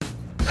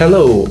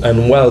Hello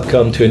and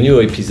welcome to a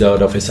new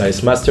episode of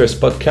SIS Masters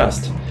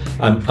podcast.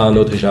 I'm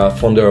Arnaud Deja,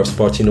 founder of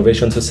Sports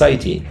Innovation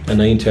Society,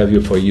 and I interview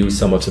for you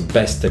some of the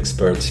best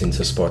experts in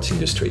the sports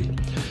industry.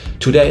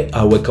 Today,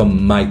 I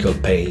welcome Michael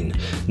Payne,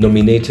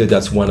 nominated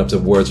as one of the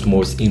world's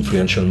most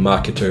influential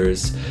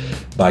marketers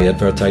by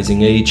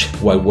Advertising Age.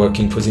 While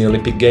working for the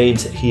Olympic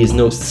Games, he is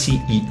now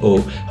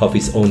CEO of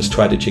his own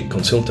strategic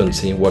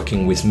consultancy,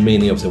 working with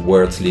many of the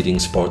world's leading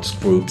sports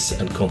groups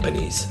and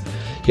companies.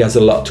 He has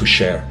a lot to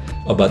share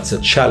about the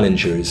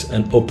challenges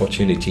and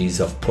opportunities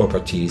of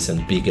properties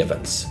and big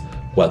events.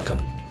 Welcome.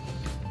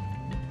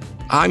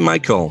 Hi,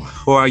 Michael.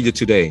 How are you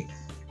today?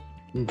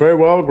 Very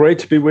well. Great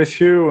to be with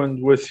you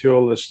and with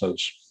your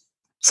listeners.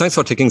 Thanks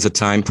for taking the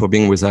time for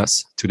being with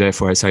us today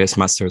for SIS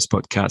Masters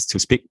podcast to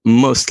speak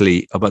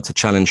mostly about the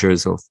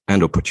challenges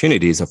and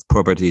opportunities of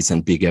properties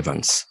and big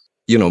events.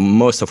 You know,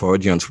 most of our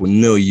audience will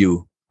know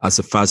you as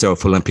the father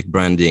of Olympic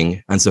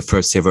branding and the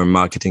first ever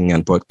marketing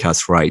and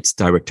broadcast rights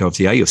director of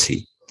the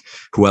IOC,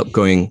 who helped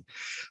going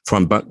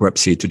from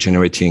bankruptcy to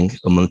generating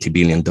a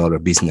multi-billion-dollar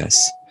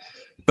business.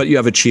 But you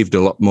have achieved a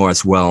lot more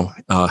as well,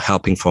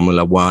 helping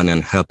Formula One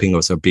and helping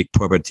other big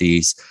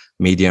properties,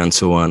 media and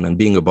so on, and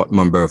being a board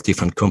member of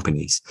different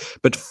companies.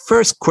 But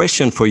first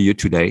question for you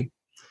today,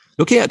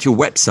 looking at your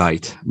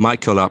website,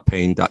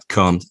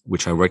 michaelrpayne.com,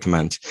 which I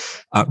recommend.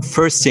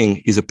 First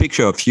thing is a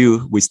picture of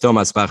you with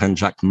Thomas Bach and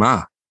Jack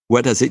Ma.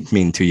 What does it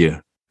mean to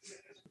you?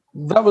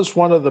 That was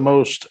one of the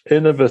most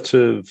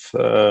innovative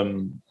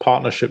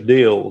partnership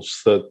deals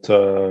that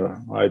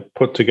I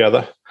put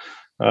together,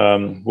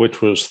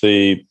 which was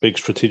the big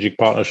strategic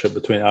partnership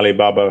between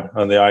Alibaba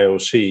and the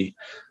IOC.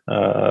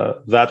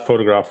 That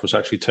photograph was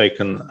actually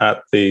taken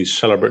at the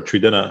celebratory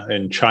dinner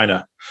in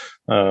China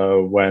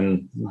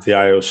when the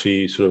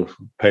IOC sort of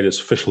paid its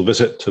official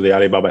visit to the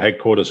Alibaba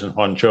headquarters in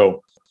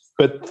Guangzhou.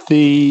 But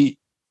the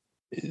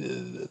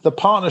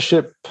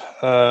partnership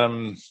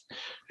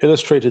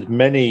illustrated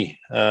many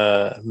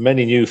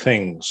new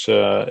things.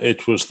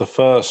 It was the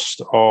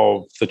first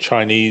of the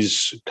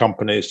Chinese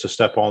companies to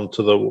step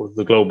onto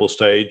the global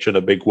stage in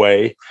a big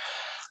way.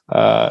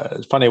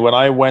 It's funny, when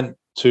I went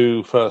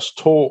to first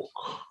talk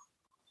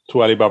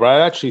to Alibaba, I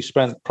actually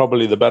spent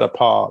probably the better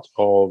part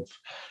of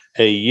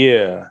a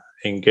year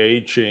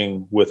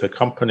engaging with a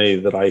company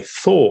that I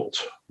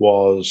thought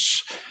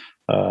was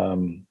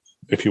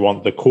if you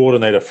want, the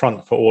coordinator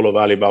front for all of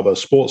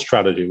Alibaba's sports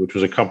strategy, which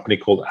was a company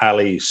called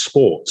Ali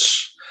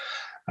Sports.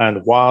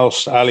 And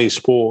whilst Ali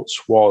Sports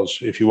was,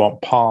 if you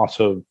want, part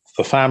of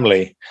the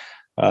family,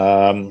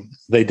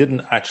 they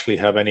didn't actually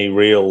have any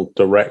real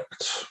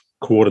direct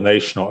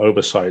coordination or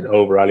oversight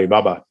over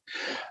Alibaba.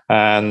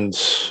 And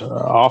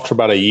after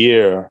about a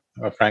year,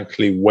 I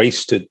frankly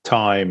wasted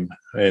time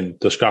in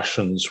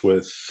discussions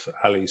with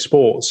Ali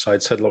Sports.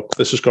 I'd said, look,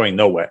 this is going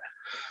nowhere.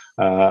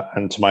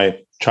 And to my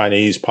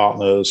Chinese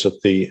partners at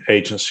the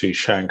agency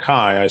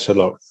Shanghai, I said,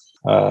 look,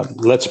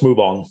 let's move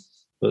on.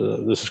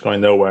 This is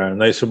going nowhere.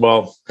 And they said,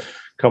 well,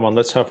 come on,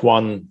 let's have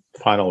one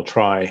final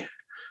try.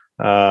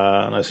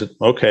 And I said,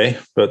 okay,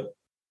 but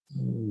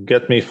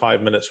get me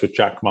 5 minutes with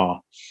Jack Ma,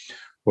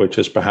 which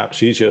is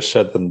perhaps easier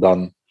said than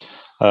done.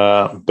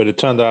 But it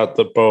turned out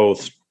that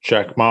both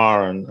Jack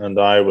Ma and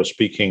I were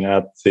speaking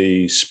at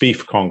the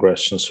SPIEF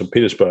Congress in St.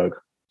 Petersburg.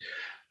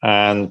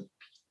 And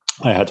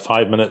I had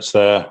 5 minutes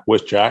there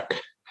with Jack.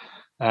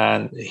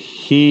 And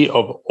he,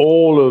 of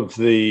all of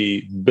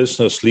the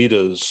business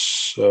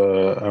leaders,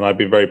 and I've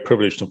been very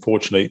privileged and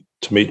fortunate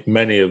to meet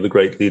many of the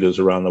great leaders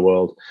around the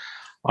world,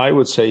 I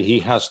would say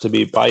he has to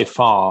be by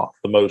far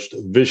the most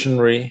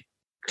visionary,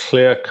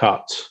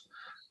 clear-cut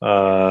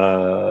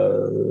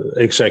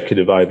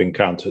executive I've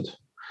encountered.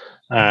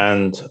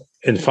 And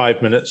in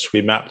 5 minutes,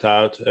 we mapped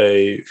out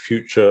a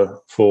future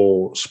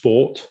for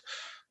sport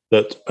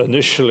that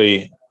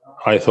initially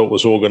I thought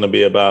was all going to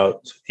be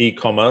about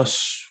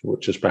e-commerce,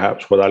 which is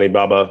perhaps what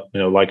Alibaba,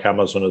 like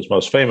Amazon, is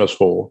most famous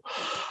for.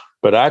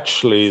 But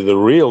actually, the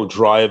real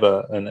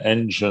driver and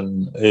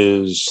engine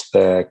is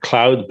their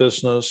cloud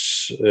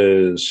business,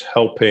 is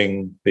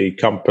helping the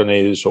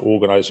companies or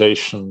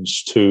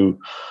organizations to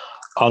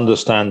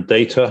understand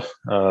data,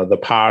 the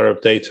power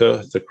of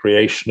data, the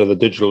creation of the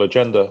digital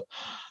agenda.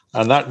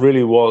 And that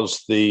really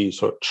was the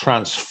sort of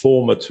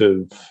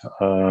transformative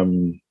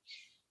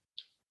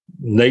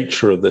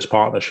nature of this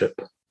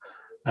partnership,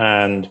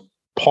 and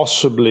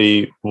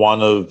possibly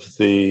one of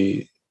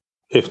the,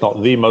 if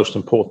not the most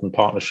important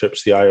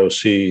partnerships the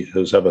IOC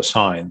has ever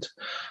signed.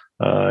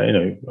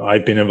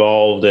 I've been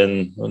involved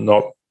in,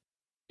 not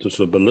to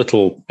sort of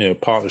belittle,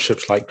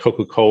 partnerships like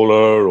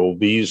Coca-Cola or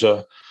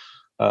Visa,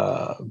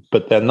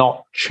 but they're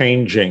not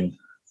changing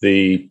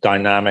the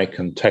dynamic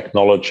and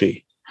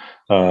technology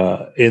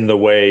in the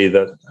way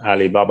that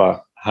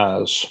Alibaba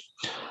has.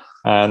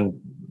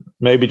 And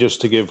maybe just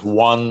to give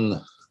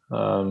one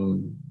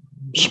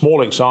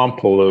small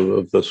example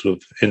of the sort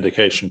of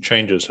indication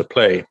changes at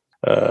play.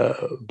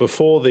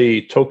 Before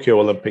the Tokyo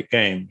Olympic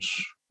Games,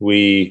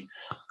 we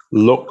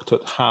looked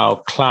at how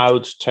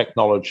cloud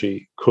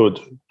technology could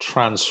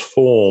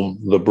transform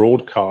the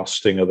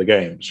broadcasting of the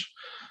games.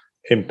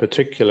 in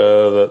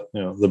particular, that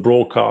the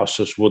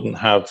broadcasters wouldn't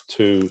have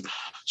to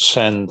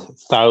send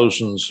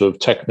thousands of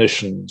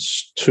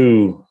technicians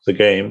to the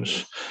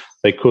games.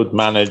 They could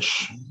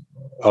manage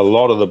a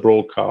lot of the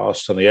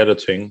broadcast and the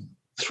editing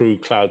through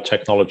cloud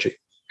technology.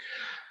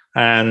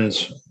 And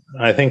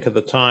I think at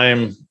the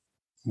time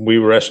we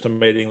were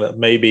estimating that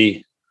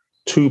maybe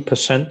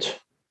 2%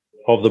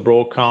 of the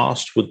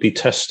broadcast would be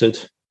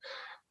tested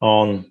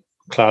on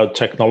cloud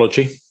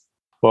technology.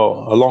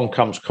 Well, along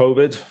comes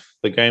COVID.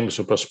 The games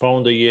were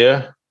postponed a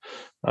year.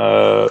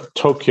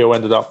 Tokyo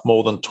ended up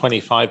more than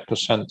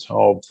 25%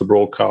 of the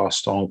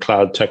broadcast on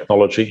cloud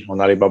technology,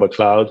 on Alibaba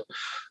Cloud.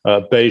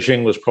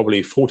 Beijing was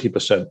probably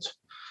 40%.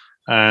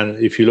 And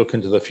if you look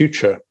into the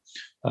future,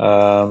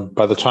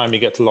 by the time you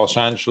get to Los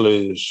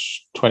Angeles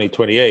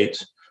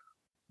 2028,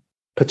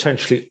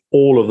 potentially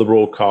all of the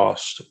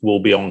broadcast will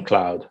be on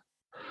cloud.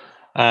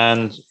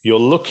 And you're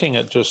looking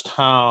at just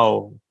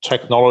how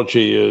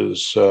technology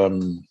is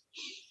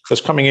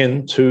coming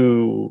in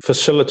to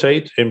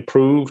facilitate,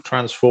 improve,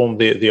 transform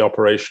the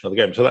operation of the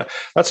game. So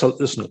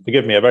listen,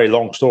 forgive me, a very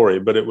long story,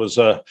 but it was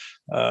a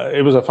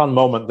fun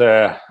moment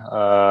there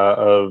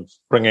of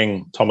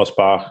bringing Thomas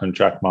Bach and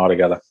Jack Ma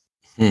together.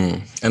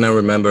 And I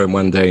remember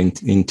one day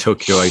in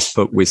Tokyo, I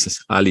spoke with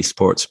Ali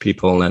Sports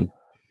people, and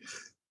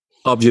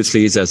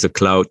obviously there's a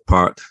cloud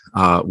part,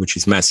 which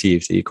is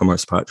massive, the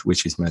e-commerce part,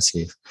 which is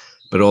massive.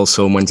 But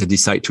also when they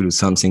decide to do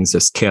something,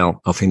 the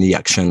scale of any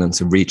action and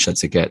the reach that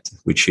they get,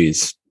 which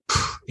is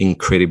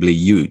incredibly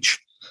huge.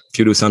 If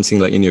you do something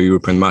like in your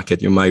European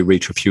market, you might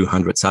reach a few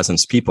 100,000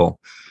 people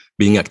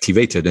being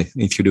activated.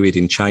 If you do it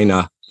in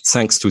China,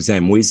 thanks to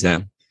them, with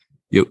them,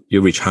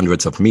 you reach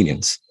hundreds of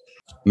millions.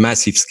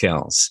 Massive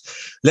scales.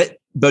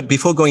 But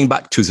before going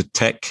back to the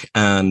tech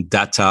and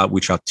data,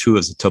 which are two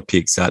of the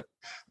topics that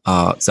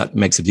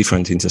makes a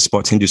difference in the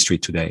sports industry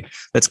today,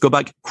 let's go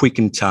back quick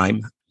in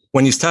time.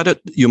 When you started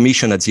your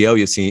mission at the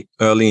IOC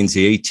early in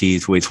the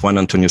 80s with Juan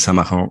Antonio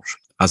Samaranch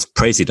as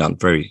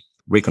president, very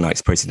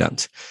recognized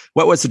president,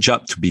 what was the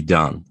job to be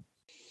done?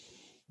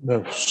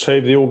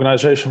 Save the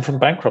organization from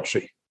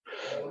bankruptcy.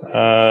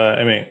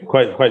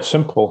 Quite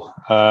simple.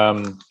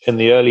 In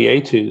the early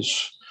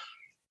 80s,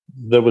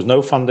 there was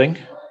no funding.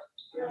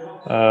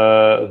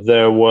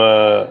 There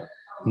were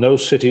no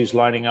cities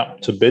lining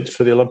up to bid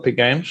for the Olympic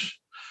Games.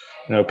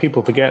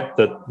 People forget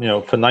that,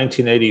 for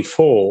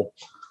 1984,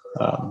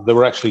 there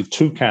were actually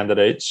two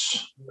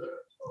candidates,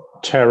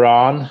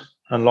 Tehran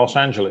and Los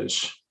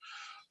Angeles.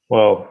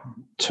 Well,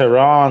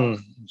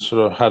 Tehran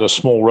sort of had a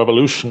small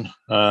revolution,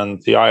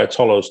 and the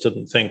Ayatollahs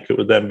didn't think it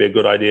would then be a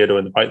good idea to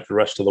invite the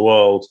rest of the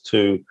world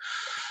to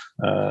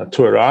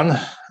Iran.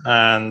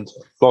 And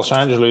Los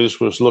Angeles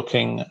was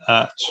looking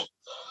at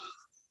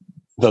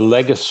the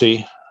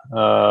legacy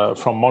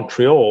from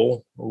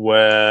Montreal,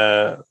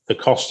 where the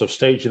cost of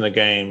staging the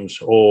games,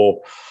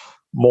 or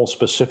more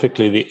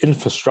specifically, the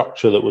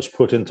infrastructure that was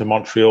put into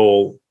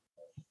Montreal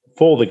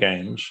for the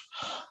games,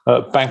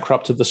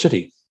 bankrupted the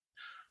city.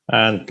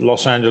 And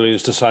Los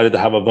Angeles decided to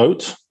have a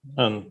vote,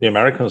 and the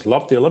Americans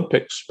loved the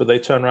Olympics, but they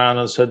turned around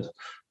and said,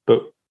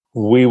 but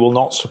we will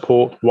not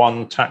support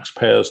one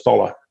taxpayer's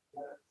dollar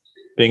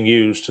being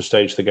used to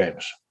stage the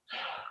games.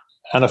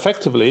 And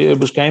effectively, it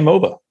was game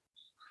over.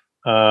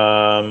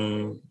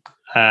 And,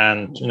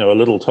 a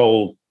little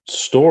told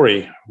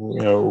story,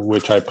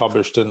 which I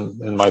published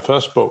in my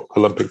first book,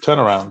 Olympic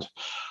Turnaround,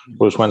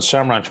 was when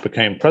Samaranch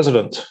became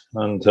president,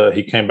 and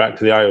he came back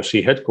to the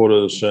IOC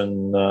headquarters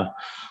in the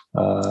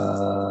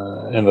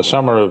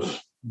summer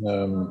of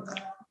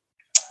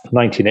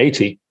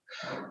 1980,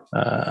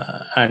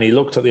 and he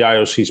looked at the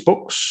IOC's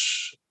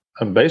books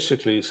and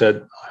basically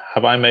said,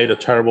 have I made a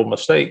terrible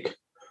mistake?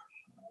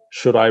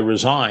 Should I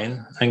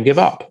resign and give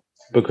up?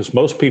 Because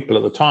most people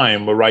at the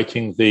time were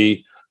writing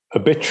the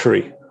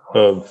obituary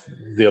of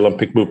the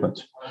Olympic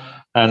movement.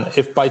 And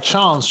if by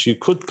chance you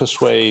could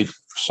persuade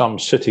some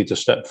city to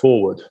step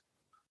forward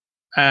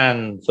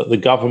and that the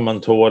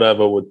government or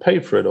whatever would pay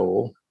for it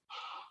all,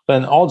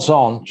 then odds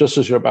on, just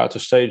as you're about to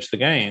stage the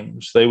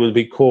games, they would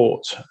be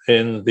caught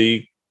in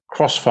the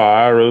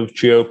crossfire of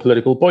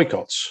geopolitical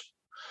boycotts.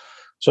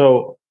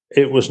 So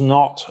it was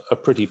not a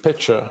pretty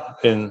picture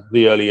in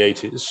the early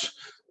 80s.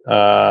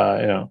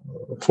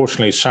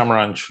 Fortunately,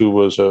 Samaranch, who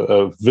was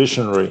a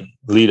visionary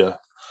leader,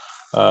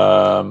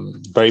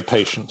 very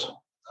patient,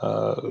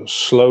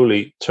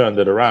 slowly turned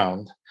it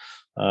around.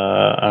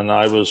 And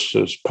I was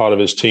as part of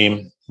his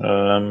team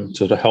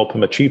to help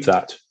him achieve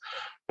that,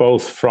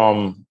 both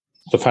from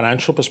the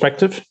financial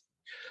perspective,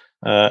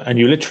 and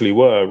you literally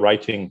were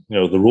writing,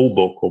 the rule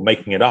book or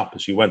making it up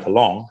as you went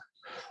along,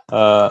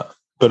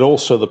 but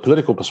also the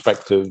political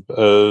perspective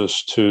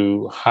as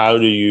to how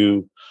do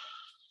you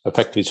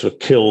effectively sort of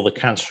kill the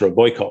cancer of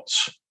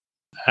boycotts.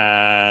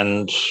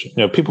 And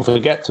people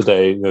forget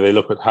today, they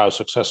look at how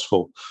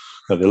successful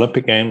the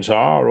Olympic Games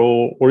are,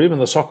 or even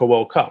the Soccer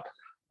World Cup.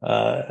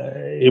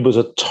 It was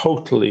a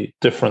totally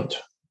different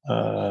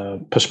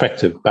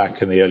perspective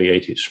back in the early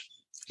 80s.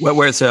 What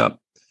were the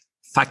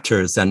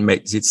factors that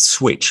made it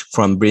switch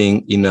from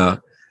being in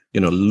a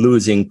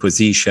losing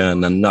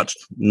position and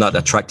not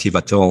attractive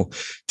at all,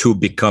 to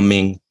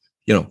becoming,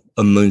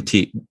 a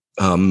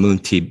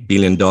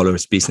multi-billion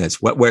dollars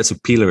business? Where's the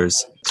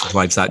pillars to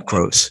drive that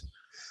growth?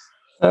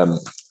 A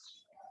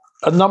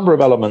number of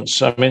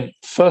elements. I mean,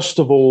 first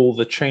of all,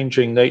 the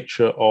changing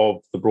nature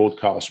of the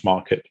broadcast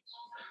market,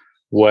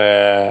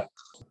 where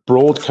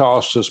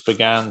broadcasters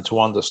began to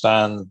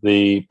understand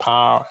the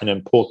power and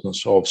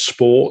importance of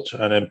sport,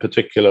 and in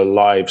particular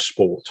live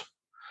sport,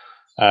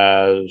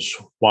 as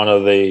one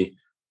of the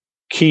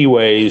key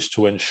ways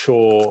to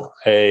ensure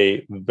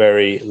a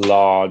very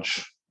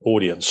large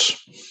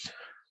audience.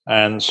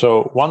 And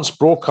so once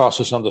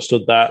broadcasters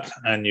understood that,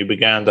 and you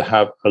began to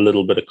have a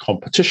little bit of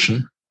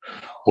competition,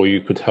 or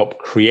you could help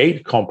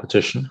create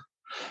competition,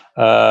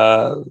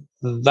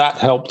 that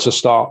helped to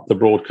start the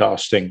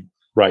broadcasting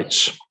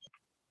rights.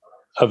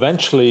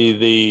 Eventually,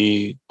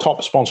 the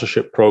top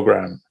sponsorship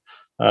program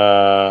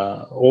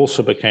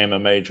also became a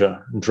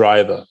major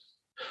driver.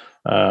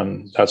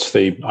 That's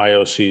the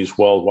IOC's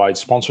worldwide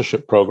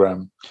sponsorship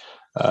program,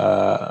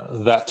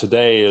 that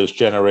today is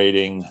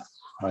generating,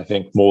 I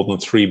think, more than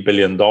 $3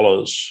 billion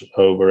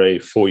over a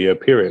 4-year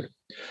period.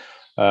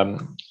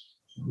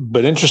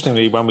 But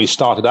interestingly, when we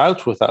started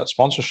out with that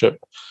sponsorship,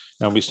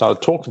 and we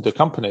started talking to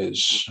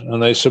companies,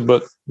 and they said,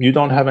 but you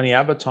don't have any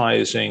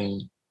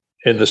advertising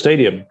in the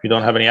stadium. You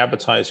don't have any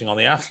advertising on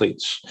the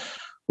athletes,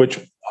 which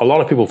a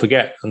lot of people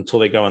forget until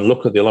they go and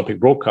look at the Olympic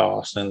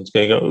broadcast and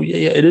they go, oh,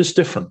 yeah, it is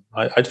different.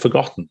 I'd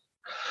forgotten.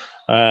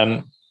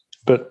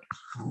 But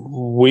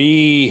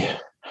we,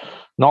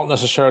 not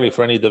necessarily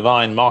for any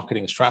divine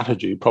marketing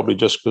strategy, probably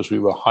just because we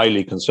were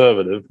highly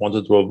conservative,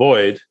 wanted to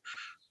avoid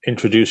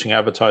introducing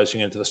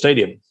advertising into the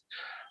stadium.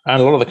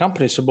 And a lot of the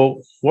companies said,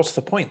 well, what's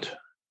the point?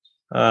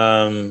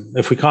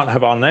 If we can't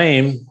have our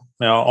name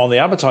on the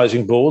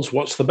advertising boards,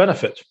 what's the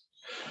benefit?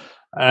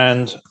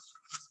 And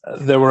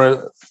there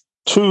were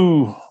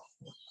 2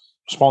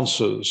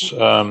 sponsors,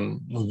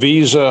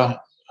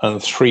 Visa and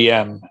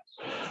 3M,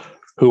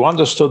 who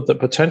understood that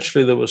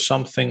potentially there was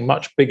something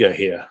much bigger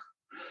here,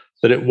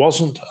 that it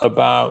wasn't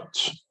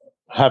about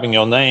having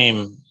your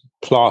name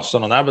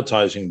plastered on an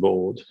advertising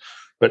board,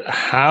 but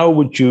how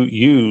would you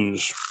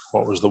use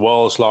what was the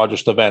world's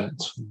largest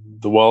event,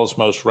 the world's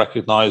most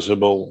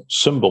recognizable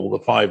symbol, the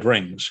 5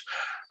 rings?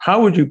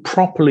 How would you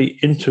properly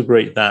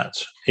integrate that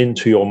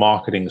into your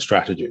marketing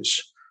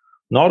strategies?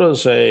 Not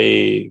as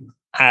a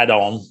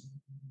add-on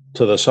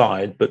to the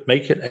side, but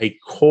make it a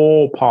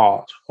core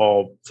part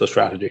of the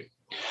strategy.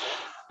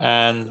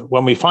 And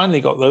when we finally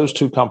got those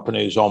 2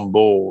 companies on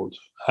board,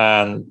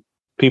 and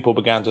people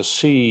began to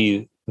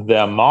see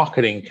their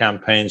marketing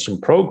campaigns and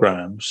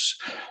programs,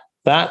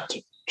 that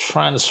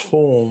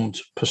transformed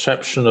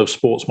perception of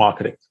sports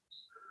marketing.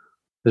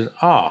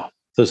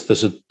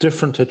 There's a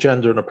different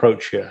agenda and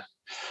approach here.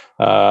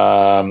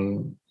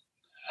 And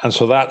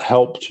so that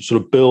helped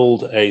sort of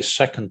build a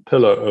second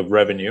pillar of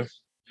revenue.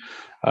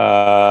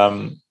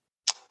 And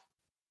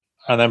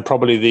then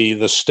probably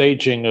the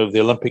staging of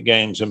the Olympic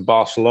Games in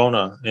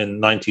Barcelona in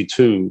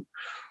 '92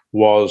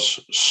 was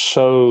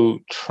so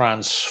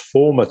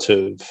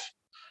transformative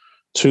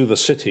to the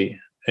city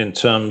in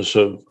terms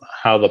of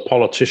how the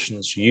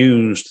politicians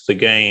used the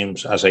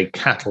games as a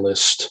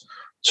catalyst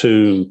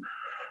to,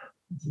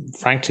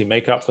 frankly,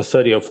 make up for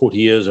 30 or 40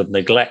 years of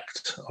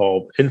neglect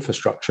of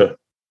infrastructure,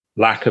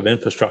 lack of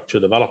infrastructure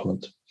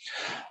development,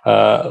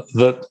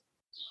 that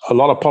a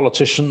lot of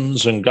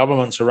politicians and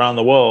governments around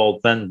the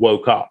world then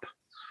woke up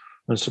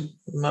and said,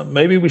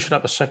 maybe we should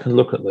have a second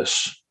look at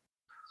this,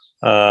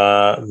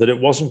 that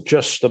it wasn't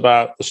just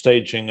about the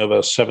staging of a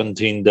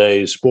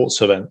 17-day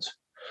sports event,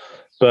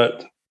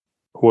 but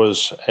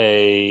was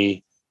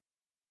a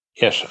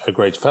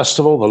great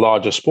festival, the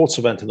largest sports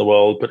event in the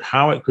world, but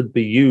how it could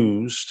be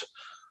used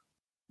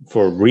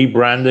for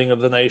rebranding of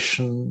the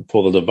nation,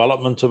 for the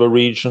development of a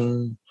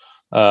region,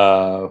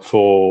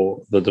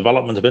 for the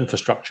development of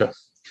infrastructure.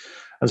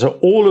 And so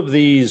all of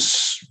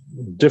these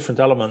different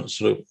elements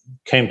sort of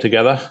came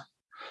together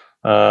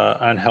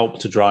and helped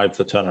to drive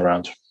the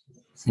turnaround.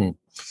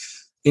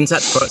 In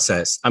that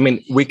process, I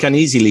mean, we can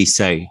easily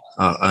say,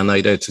 and I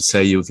dare to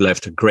say, you've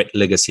left a great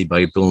legacy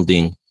by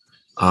building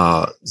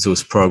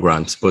those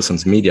programs, both on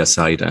the media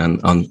side and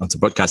on the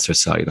broadcaster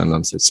side and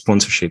on the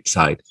sponsorship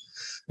side,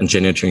 and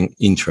generating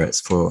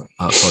interest for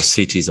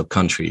cities or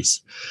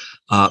countries.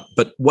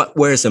 But what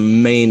were the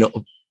main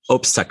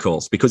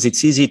obstacles? Because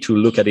it's easy to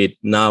look at it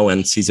now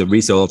and see the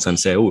results and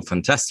say, oh,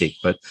 fantastic.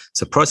 But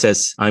the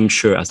process, I'm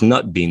sure, has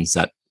not been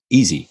that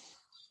easy.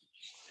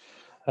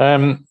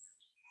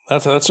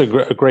 That's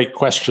a great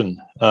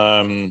question.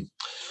 You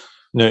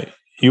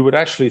would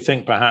actually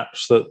think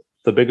perhaps that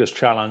the biggest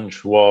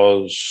challenge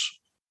was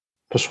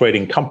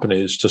persuading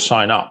companies to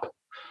sign up.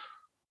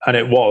 And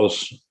it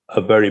was a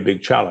very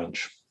big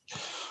challenge.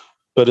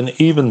 But an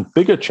even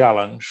bigger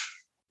challenge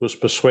was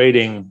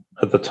persuading,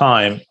 at the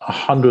time,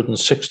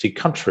 160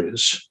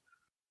 countries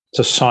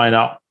to sign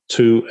up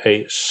to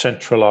a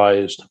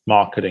centralized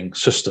marketing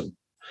system.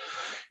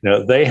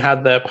 They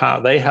had their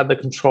power, they had the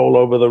control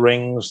over the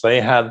rings,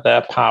 they had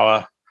their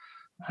power,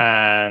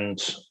 and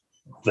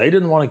they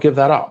didn't want to give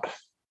that up.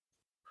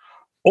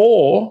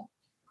 Or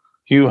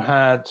you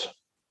had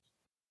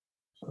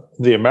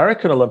the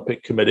American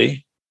Olympic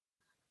Committee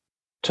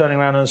turning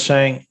around and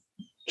saying,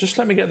 just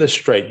let me get this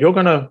straight. You're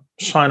going to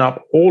sign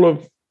up all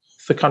of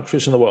the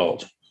countries in the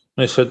world.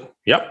 And they said,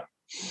 yep.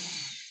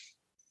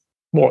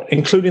 What,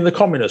 including the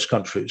communist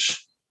countries?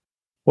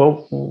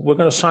 Well, we're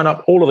going to sign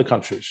up all of the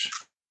countries.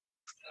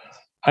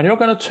 And you're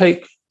going to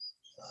take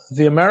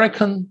the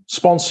American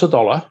sponsor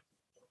dollar.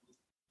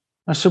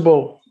 I said,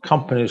 well,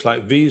 companies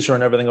like Visa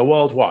and everything are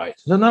worldwide.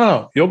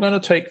 No. You're going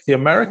to take the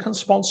American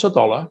sponsor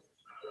dollar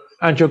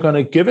and you're going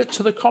to give it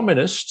to the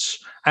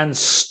communists and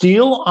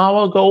steal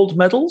our gold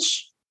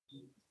medals?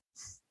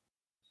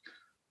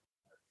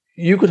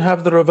 You could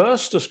have the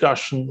reverse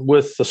discussion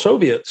with the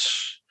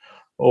Soviets,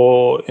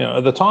 or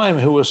at the time,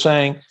 who were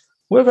saying,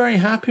 we're very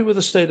happy with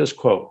the status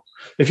quo.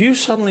 If you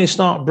suddenly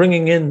start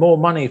bringing in more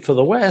money for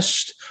the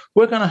West,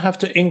 we're going to have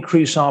to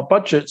increase our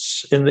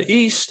budgets in the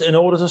East in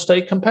order to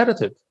stay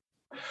competitive.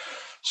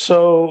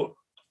 So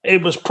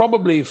it was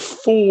probably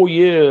 4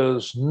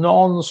 years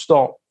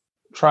non-stop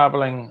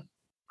traveling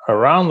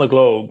around the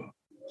globe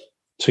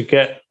to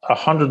get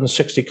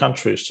 160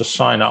 countries to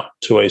sign up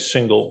to a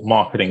single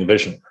marketing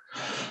vision.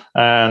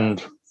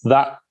 And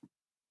that,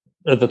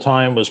 at the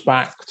time, was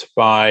backed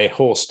by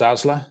Horst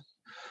Dassler,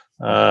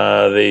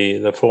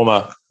 the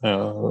former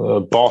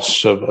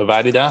boss of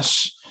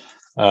Adidas,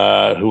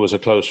 who was a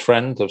close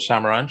friend of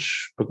Samaranch,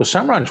 because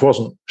Samaranch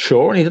wasn't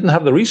sure and he didn't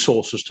have the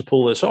resources to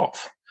pull this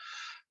off.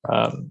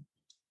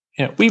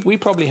 We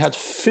probably had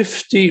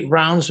 50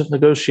 rounds of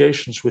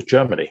negotiations with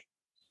Germany.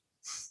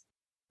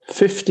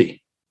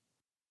 50.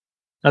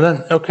 And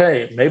then,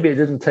 okay, maybe it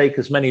didn't take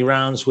as many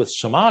rounds with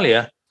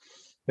Somalia.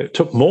 It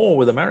took more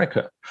with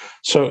America.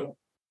 So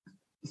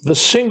the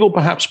single,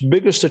 perhaps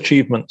biggest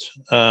achievement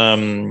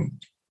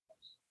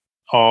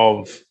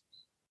of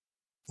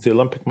the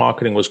Olympic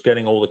marketing was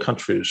getting all the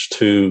countries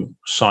to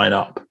sign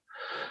up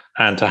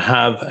and to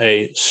have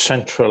a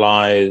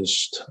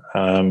centralized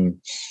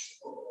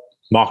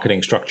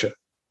marketing structure.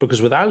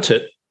 Because without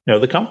it,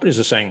 the companies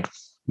are saying,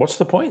 what's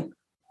the point?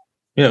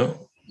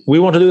 We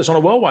want to do this on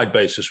a worldwide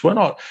basis. We're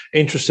not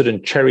interested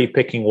in cherry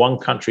picking one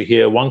country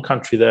here, one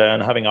country there,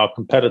 and having our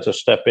competitor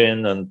step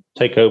in and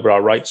take over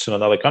our rights in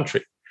another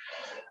country.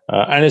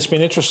 And it's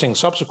been interesting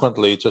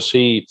subsequently to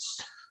see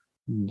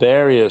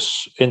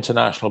various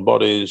international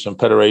bodies and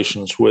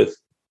federations with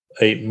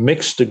a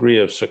mixed degree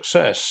of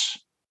success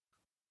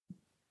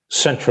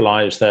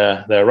centralize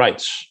their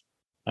rights.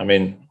 I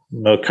mean,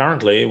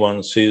 currently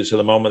one sees at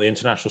the moment the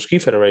International Ski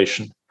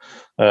Federation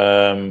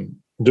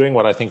doing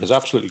what I think is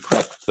absolutely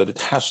correct, that it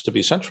has to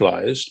be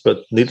centralized.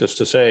 But needless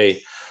to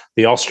say,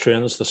 the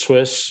Austrians, the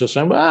Swiss are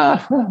saying,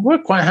 well, we're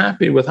quite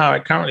happy with how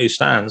it currently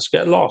stands.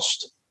 Get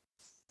lost.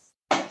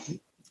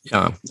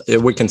 Yeah,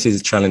 we can see the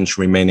challenge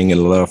remaining in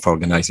a lot of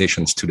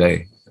organizations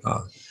today.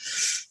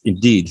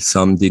 Indeed,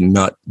 some did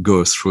not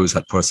go through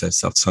that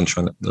process of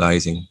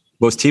centralizing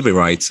both TV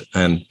rights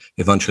and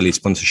eventually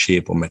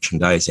sponsorship or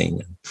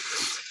merchandising.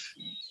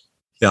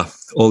 Yeah,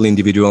 all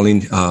individual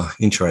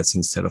interests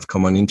instead of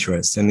common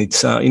interests. And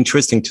it's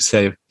interesting to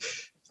say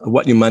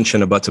what you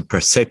mentioned about the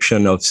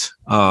perception of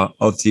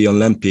the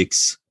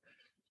Olympics,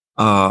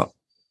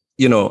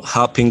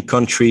 helping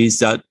countries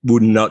that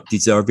would not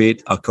deserve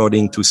it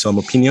according to some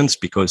opinions,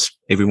 because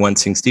everyone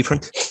thinks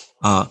different,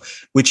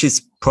 which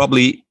is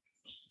probably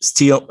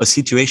still a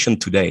situation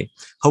today.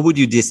 How would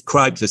you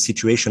describe the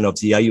situation of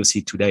the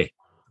IOC today?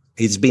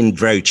 It's been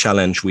very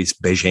challenged with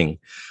Beijing,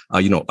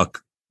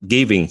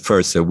 giving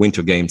first the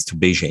Winter Games to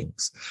Beijing,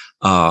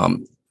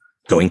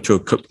 going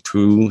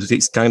to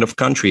this kind of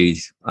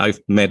countries.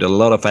 I've met a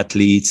lot of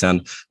athletes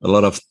and a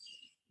lot of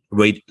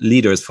great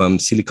leaders from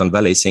Silicon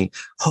Valley saying,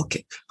 how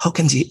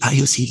can the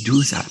IOC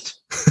do that?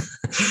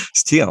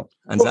 Still.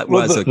 And that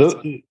was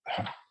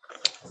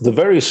the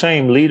very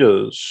same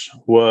leaders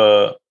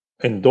were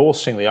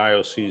endorsing the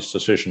IOC's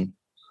decision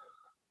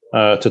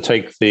to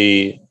take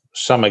the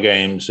Summer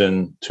Games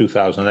in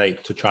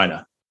 2008 to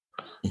China.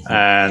 Mm-hmm.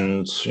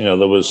 And,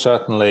 there was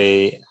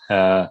certainly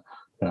a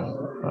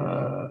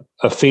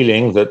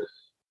feeling that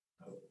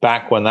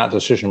back when that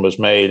decision was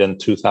made in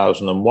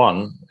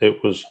 2001,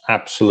 it was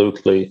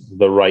absolutely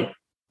the right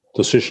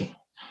decision.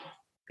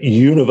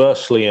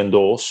 Universally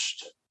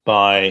endorsed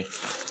by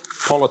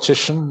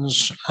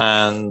politicians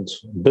and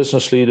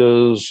business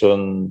leaders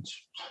and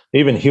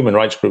even human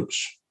rights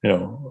groups,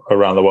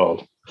 around the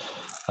world.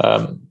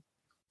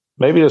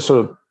 Maybe to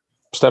sort of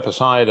step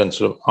aside and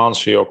sort of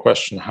answer your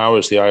question, how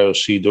is the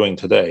IOC doing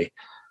today?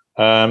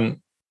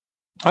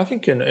 I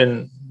think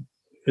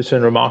it's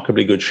in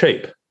remarkably good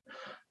shape.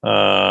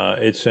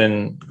 It's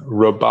in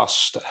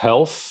robust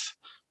health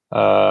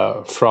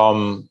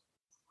from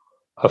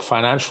a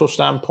financial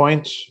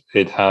standpoint.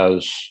 It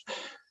has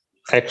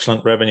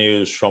excellent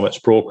revenues from its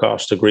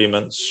broadcast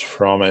agreements,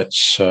 from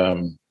its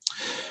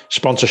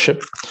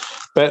sponsorship,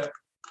 but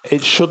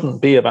it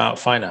shouldn't be about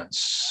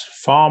finance.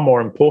 Far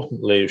more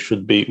importantly, it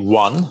should be,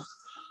 one,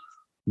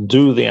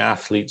 do the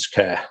athletes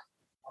care?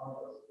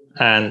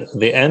 And at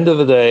the end of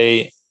the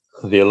day,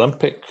 the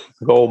Olympic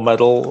gold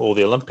medal or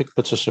the Olympic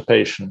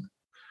participation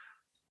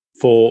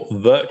for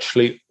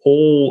virtually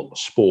all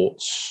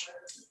sports,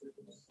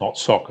 not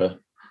soccer,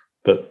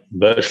 but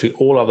virtually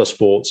all other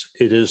sports,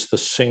 it is the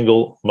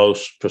single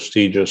most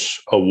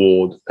prestigious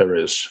award there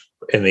is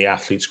in the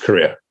athlete's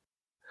career.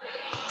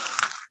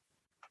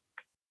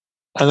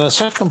 And the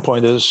second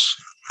point is,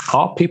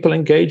 are people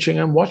engaging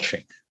and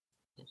watching?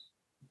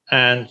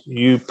 And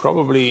you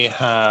probably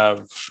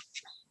have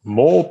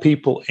more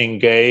people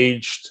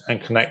engaged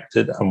and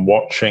connected and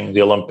watching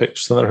the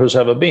Olympics than there has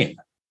ever been.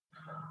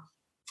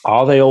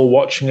 Are they all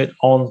watching it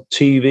on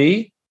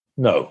TV?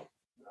 No.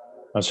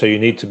 And so you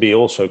need to be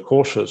also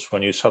cautious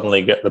when you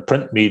suddenly get the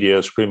print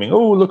media screaming,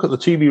 oh, look at the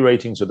TV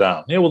ratings are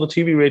down. Yeah, well, the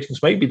TV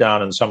ratings may be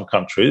down in some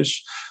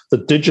countries. The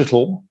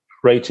digital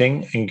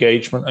rating,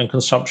 engagement, and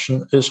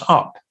consumption is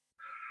up.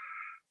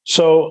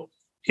 So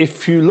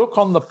if you look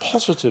on the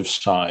positive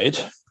side,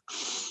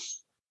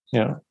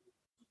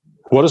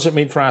 what does it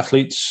mean for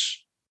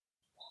athletes?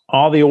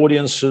 Are the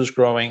audiences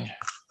growing?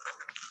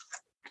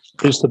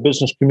 Is the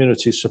business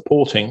community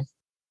supporting?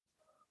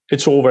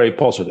 It's all very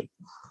positive.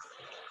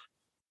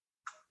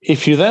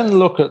 If you then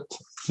look at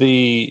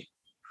the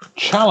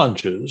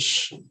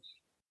challenges,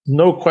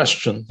 no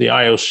question, the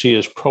IOC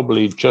has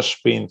probably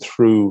just been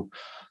through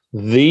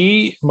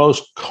the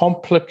most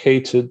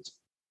complicated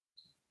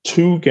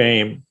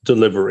two-game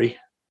delivery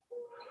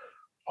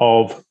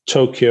of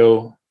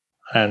Tokyo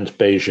and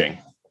Beijing.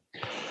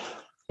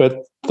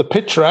 But the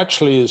picture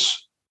actually is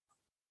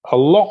a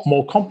lot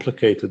more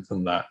complicated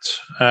than that.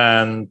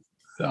 And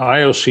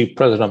IOC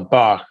President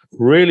Bach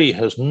really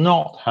has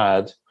not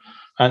had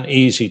an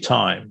easy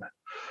time,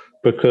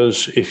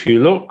 because if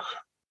you look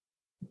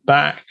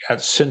back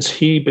at since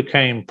he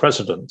became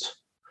president,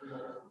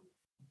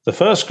 the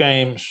first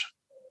games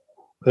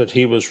that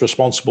he was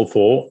responsible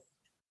for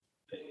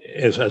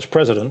as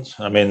president,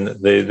 I mean,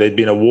 they'd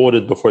been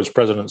awarded before his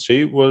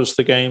presidency, was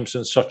the games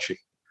in Sochi,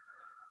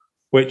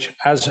 which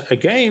as a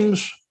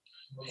games,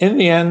 in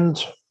the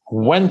end,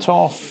 went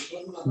off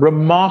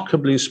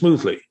remarkably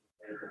smoothly.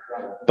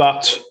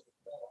 But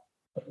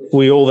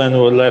we all then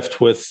were left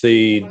with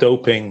the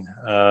doping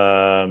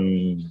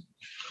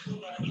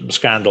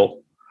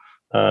scandal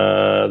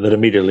that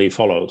immediately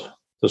followed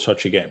the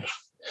Sochi Games.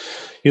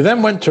 You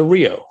then went to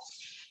Rio.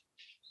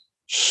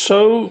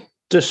 So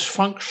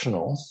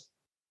dysfunctional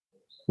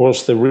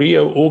was the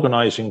Rio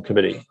organizing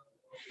committee,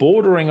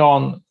 bordering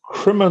on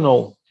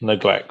criminal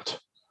neglect,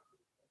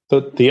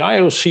 that the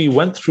IOC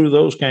went through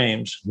those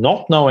games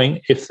not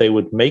knowing if they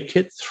would make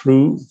it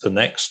through the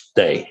next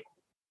day,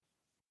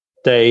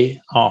 day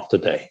after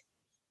day.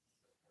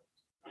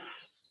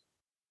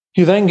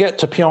 You then get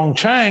to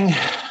Pyeongchang,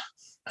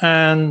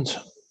 and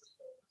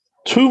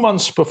 2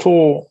 months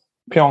before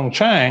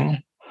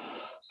Pyeongchang,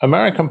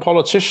 American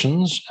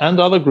politicians and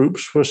other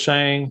groups were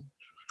saying,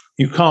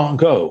 you can't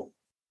go,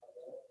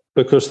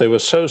 because they were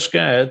so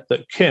scared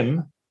that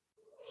Kim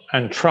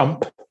and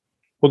Trump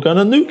were going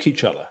to nuke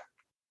each other.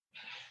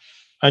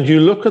 And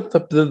you look at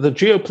the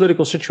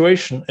geopolitical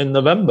situation in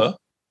November,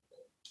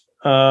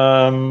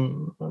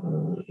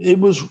 it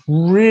was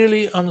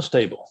really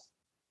unstable.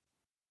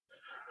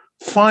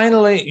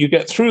 Finally, you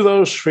get through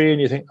those three and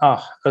you think,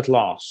 at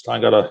last,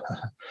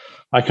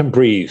 I can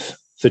breathe.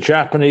 The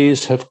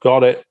Japanese have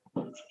got it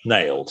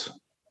nailed.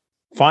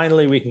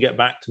 Finally, we can get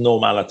back to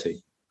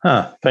normality.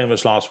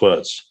 Famous last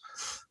words.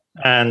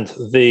 And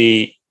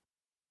the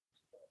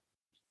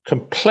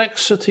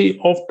complexity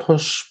of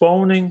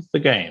postponing the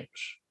games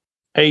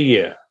a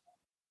year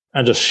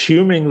and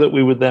assuming that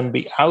we would then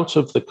be out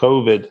of the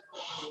COVID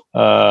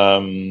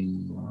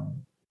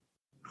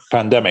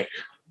pandemic,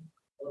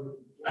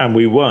 and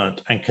we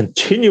weren't, and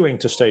continuing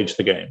to stage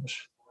the games,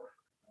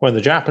 when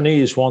the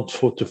Japanese want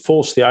to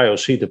force the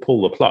IOC to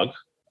pull the plug,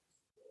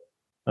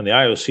 and the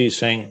IOC is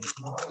saying,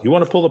 you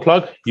want to pull the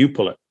plug? You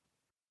pull it.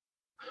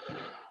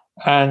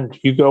 And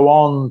you go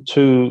on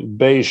to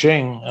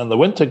Beijing and the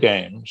Winter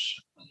Games,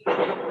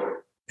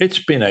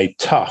 it's been a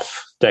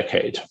tough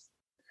decade.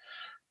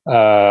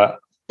 But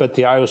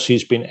the IOC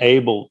has been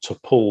able to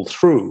pull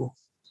through.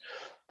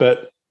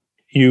 But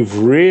you've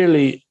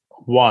really,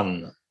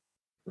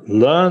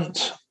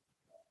 learnt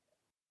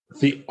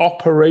the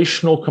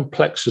operational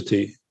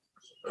complexity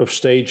of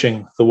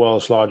staging the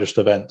world's largest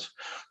event.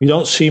 You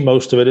don't see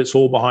most of it, it's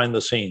all behind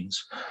the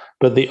scenes.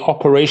 But the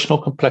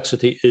operational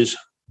complexity is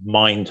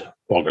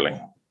mind-boggling.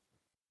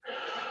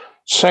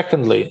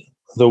 Secondly,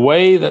 the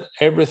way that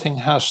everything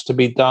has to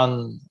be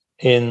done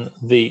in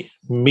the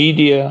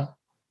media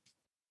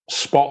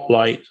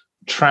spotlight,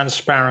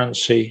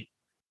 transparency,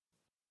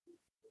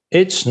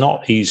 it's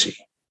not easy.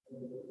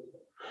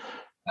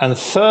 And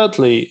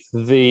thirdly,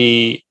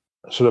 the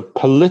sort of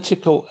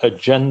political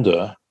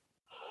agenda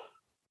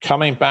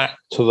coming back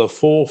to the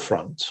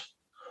forefront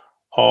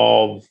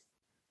of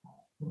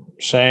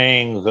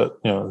saying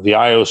that the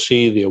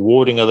IOC, the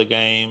awarding of the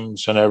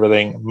games and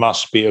everything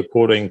must be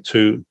according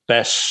to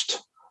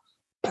best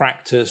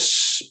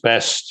practice,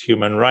 best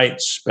human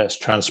rights,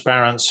 best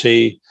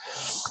transparency,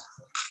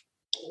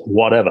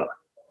 whatever,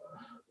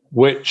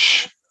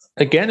 which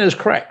again, is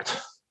correct.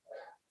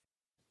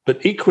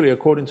 But equally,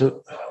 according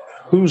to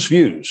whose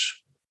views?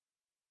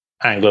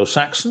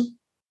 Anglo-Saxon,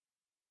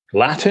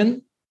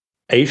 Latin,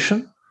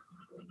 Asian,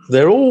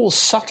 they're all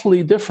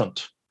subtly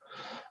different.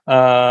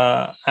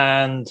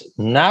 And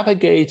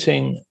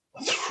navigating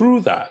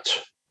through that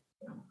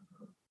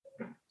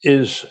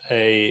is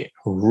a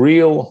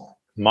real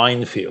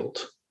minefield.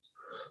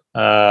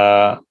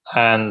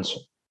 And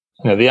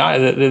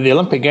the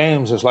Olympic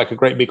Games is like a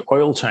great big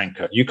oil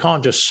tanker. You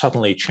can't just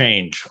suddenly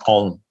change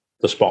on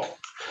the spot.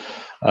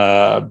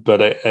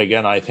 But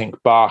again, I think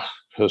Bach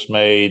has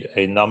made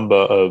a number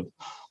of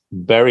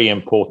very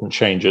important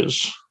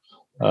changes.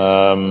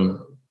 The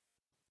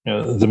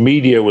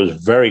media was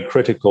very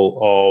critical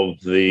of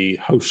the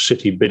host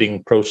city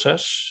bidding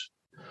process.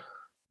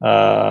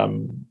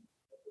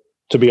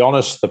 To be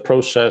honest, the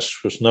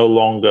process was no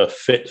longer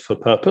fit for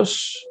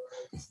purpose.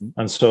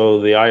 And so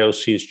the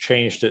IOC's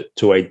changed it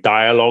to a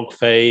dialogue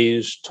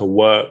phase to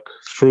work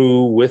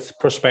through with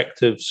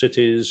prospective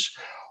cities.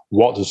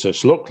 What does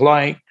this look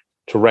like?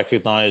 To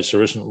recognize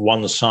there isn't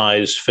one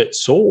size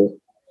fits all.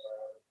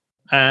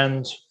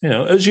 And,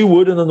 as you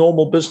would in a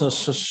normal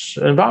business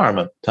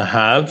environment, to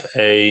have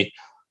a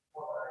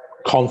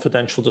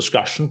confidential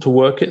discussion to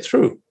work it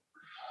through.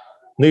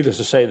 Needless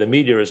to say, the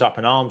media is up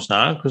in arms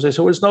now because they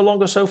say, well, it's no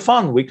longer so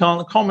fun. We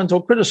can't comment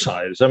or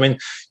criticize. I mean,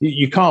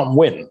 you can't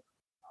win.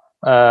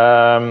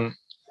 But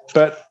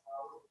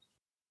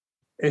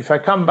if I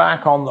come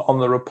back on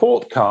the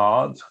report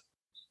card,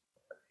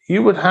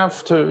 you would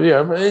have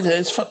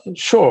to,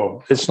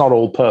 sure, it's not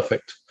all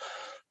perfect.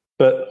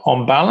 But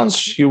on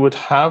balance, you would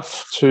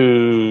have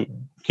to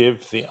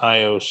give the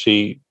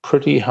IOC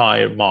pretty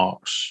high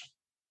marks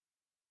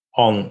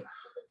on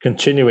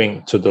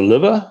continuing to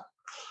deliver,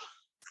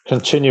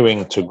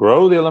 continuing to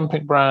grow the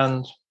Olympic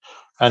brand,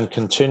 and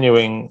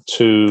continuing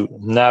to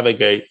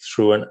navigate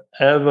through an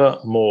ever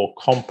more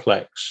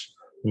complex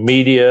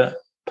media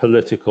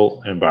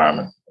political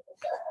environment.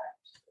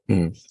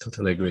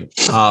 Totally agree.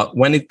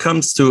 When it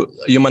comes to,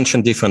 you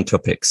mentioned different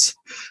topics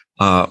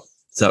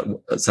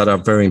that are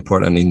very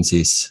important in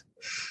this.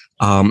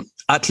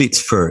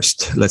 Athletes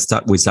first. Let's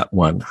start with that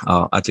one.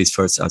 Athletes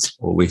first has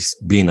always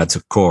been at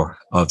the core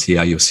of the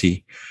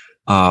IOC.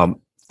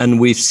 And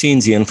we've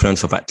seen the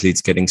influence of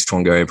athletes getting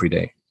stronger every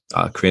day,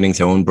 creating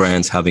their own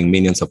brands, having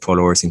millions of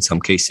followers in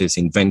some cases,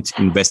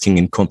 investing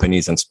in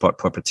companies and sport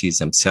properties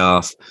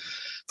themselves,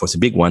 for the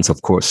big ones,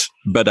 of course.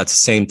 But at the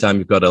same time,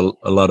 you've got a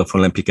lot of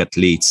Olympic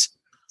athletes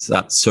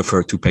that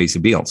suffer to pay the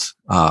bills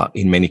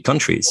in many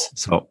countries.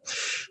 So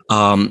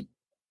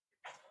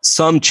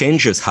some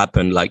changes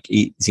happen, like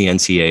the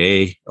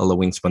NCAA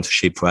allowing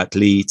sponsorship for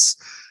athletes.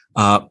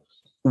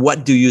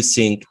 What do you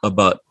think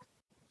about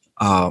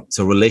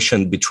the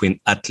relation between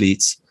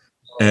athletes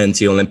and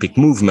the Olympic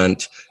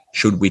movement?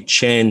 Should we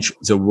change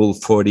the Rule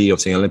 40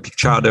 of the Olympic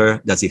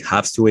Charter? Does it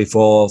have to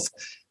evolve?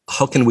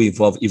 How can we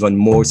evolve even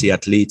more the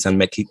athletes and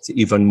make it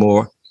even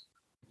more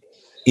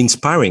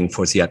inspiring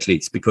for the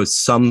athletes? Because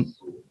some,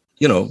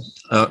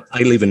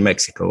 I live in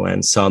Mexico,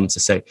 and some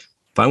say,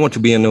 if I want to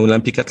be an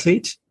Olympic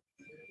athlete,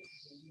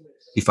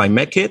 if I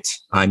make it,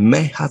 I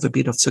may have a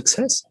bit of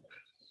success.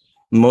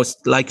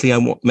 Most likely I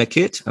won't make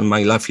it, and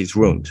my life is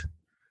ruined.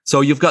 So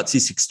you've got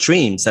these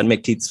extremes that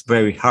make it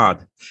very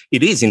hard.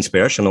 It is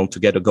inspirational to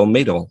get a gold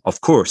medal,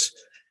 of course,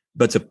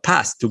 but the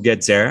path to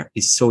get there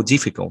is so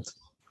difficult.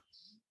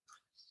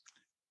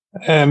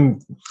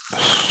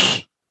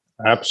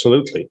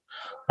 Absolutely.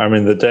 I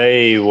mean, the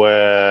day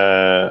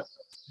where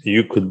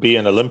you could be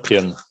an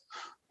Olympian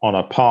on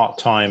a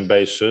part-time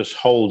basis,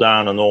 hold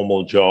down a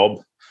normal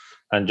job,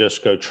 and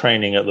just go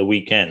training at the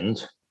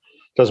weekend,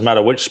 doesn't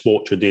matter which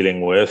sport you're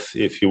dealing with.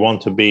 If you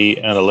want to be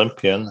an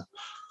Olympian,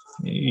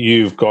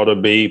 you've got to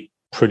be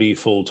pretty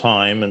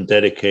full-time and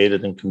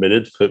dedicated and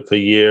committed for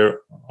year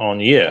on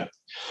year.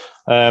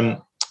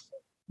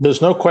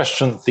 There's no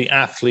question the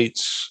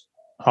athletes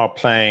are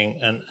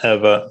playing an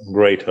ever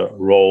greater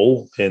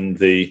role in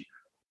the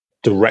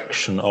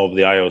direction of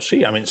the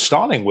IOC. I mean,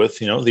 starting with,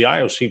 the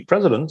IOC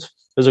president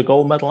is a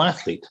gold medal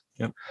athlete.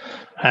 Yep.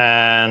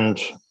 And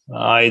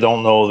I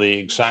don't know the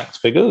exact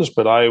figures,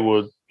 but I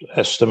would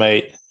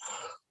estimate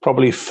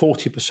probably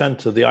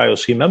 40% of the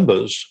IOC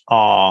members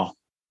are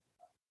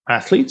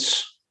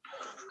athletes,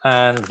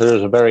 and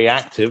there's a very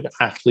active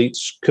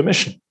athletes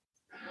commission.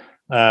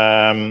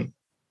 But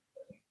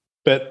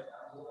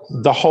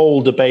the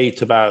whole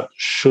debate about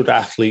should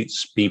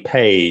athletes be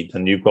paid,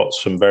 and you've got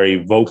some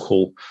very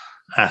vocal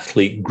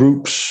athlete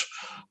groups,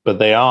 but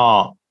they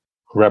are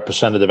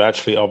representative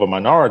actually of a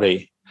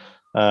minority,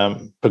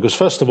 because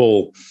first of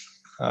all,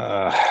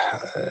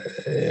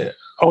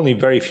 only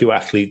very few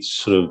athletes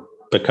sort of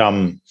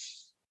become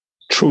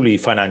truly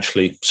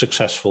financially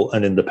successful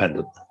and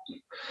independent.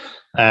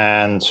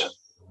 And,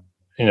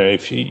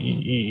 if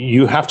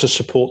you have to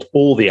support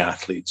all the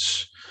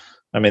athletes.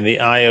 I mean, the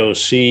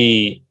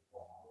IOC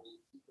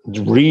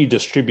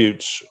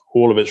redistributes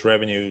all of its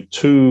revenue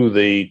to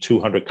the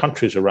 200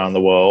 countries around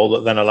the world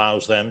that then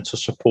allows them to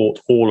support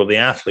all of the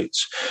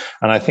athletes.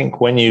 And I think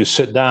when you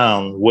sit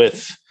down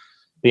with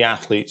the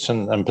athletes,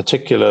 and in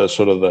particular,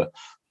 sort of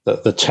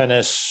the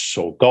tennis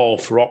or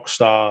golf rock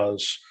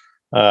stars,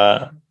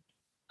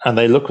 and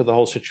they look at the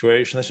whole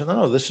situation. They say,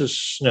 no, this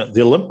is,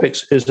 the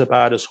Olympics is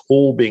about us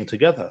all being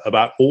together,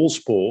 about all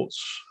sports,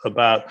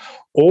 about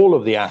all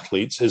of the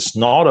athletes. It's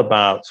not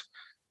about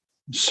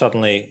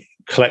suddenly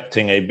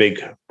collecting a big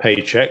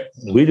paycheck.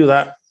 We do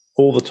that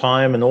all the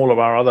time in all of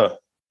our other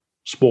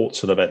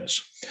sports and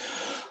events.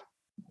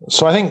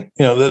 So I think,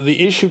 the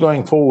issue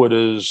going forward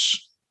is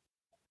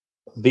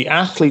the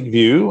athlete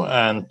view,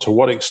 and to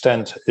what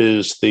extent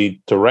is the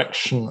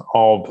direction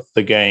of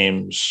the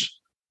games,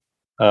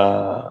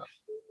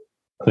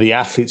 the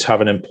athletes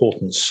have an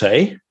important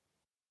say,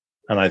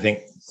 and I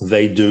think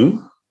they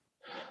do.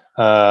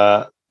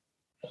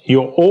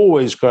 You're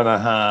always going to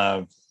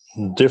have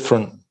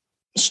different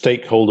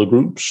stakeholder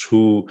groups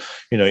who,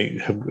 are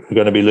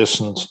going to be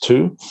listened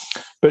to.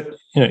 But,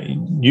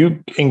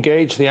 you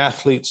engage the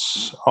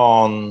athletes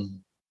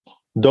on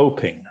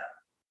doping,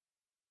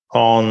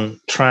 on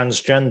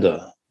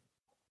transgender,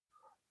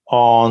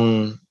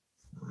 on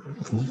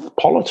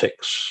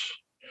politics.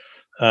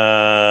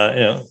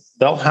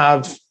 They'll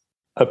have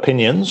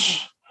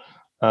opinions.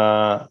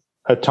 At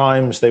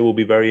times they will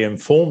be very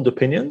informed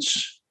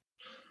opinions.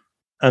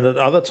 And at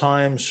other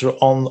times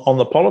on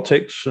the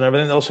politics and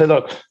everything, they'll say,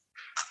 look,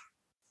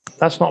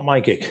 that's not my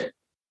gig.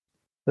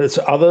 It's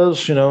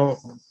others,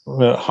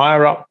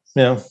 higher up,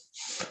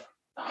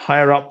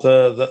 higher up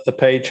the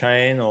pay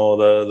chain or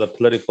the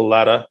political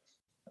ladder.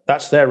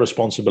 That's their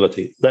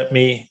responsibility. Let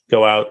me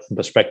go out in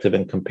perspective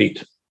and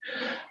compete.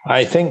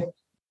 I think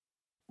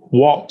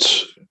one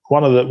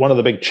of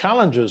the big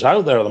challenges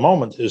out there at the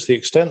moment is the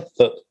extent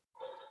that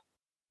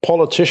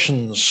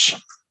politicians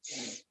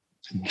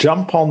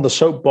jump on the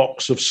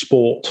soapbox of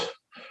sport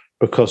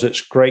because it's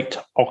great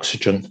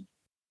oxygen,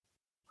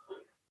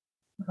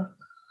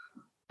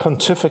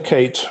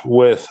 pontificate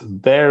with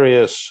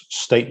various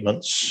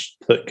statements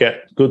that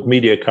get good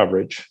media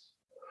coverage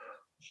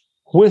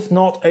with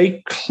not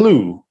a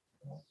clue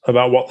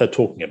about what they're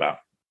talking about.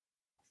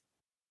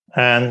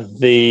 And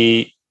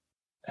the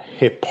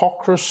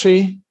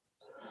hypocrisy,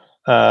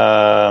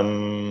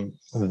 the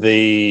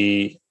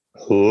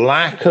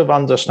lack of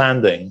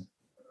understanding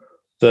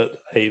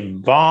that a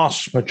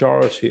vast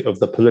majority of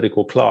the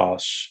political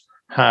class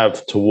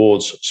have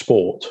towards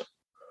sport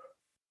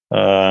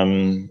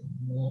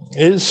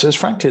is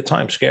frankly at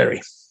times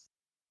scary.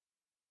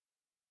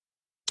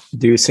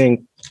 Do you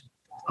think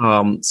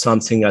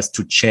something has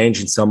to change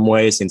in some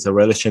ways in the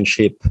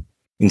relationship,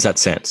 in that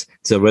sense,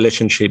 the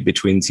relationship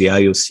between the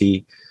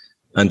IOC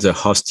and the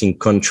hosting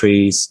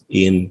countries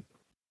in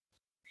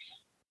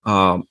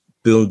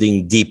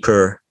building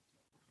deeper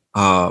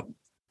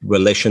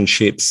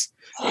relationships?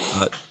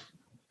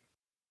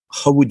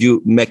 How would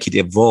you make it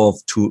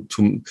evolve to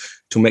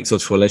make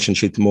those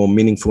relationships more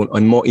meaningful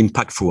and more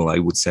impactful, I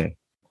would say?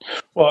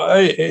 Well,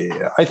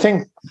 I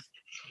think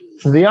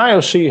the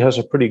IOC has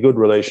a pretty good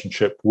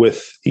relationship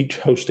with each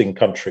hosting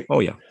country. Oh,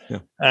 yeah.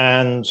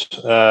 And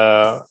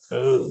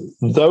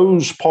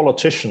those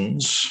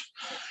politicians,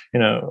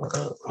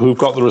 who've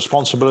got the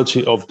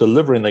responsibility of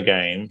delivering the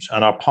games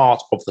and are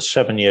part of the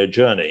 7-year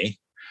journey,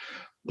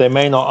 they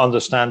may not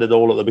understand it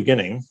all at the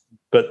beginning,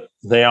 but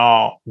they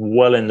are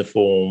well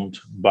informed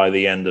by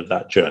the end of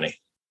that journey.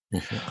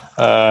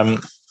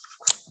 Mm-hmm.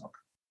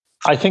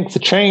 I think the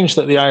change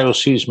that the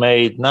IOC's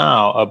made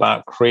now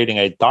about creating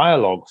a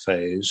dialogue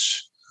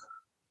phase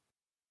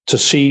to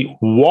see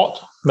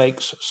what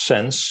makes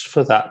sense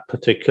for that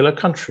particular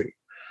country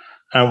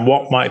and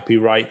what might be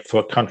right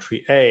for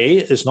country A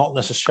is not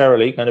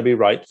necessarily going to be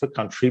right for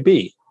country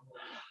B.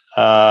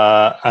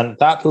 And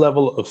that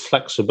level of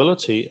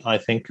flexibility, I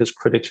think, is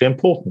critically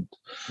important.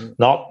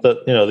 Not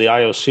that, the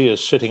IOC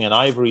is sitting in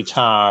ivory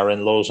tower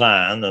in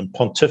Lausanne and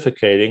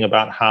pontificating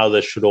about how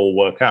this should all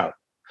work out.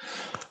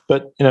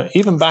 But,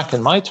 even back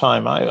in my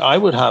time, I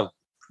would have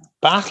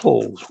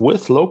battles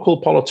with local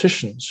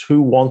politicians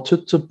who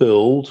wanted to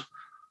build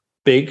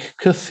big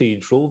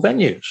cathedral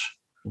venues.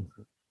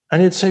 Mm-hmm.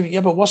 And he'd say,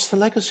 yeah, but what's the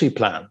legacy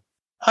plan?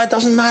 It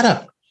doesn't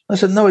matter. I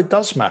said, no, it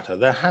does matter.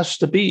 There has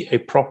to be a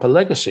proper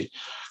legacy.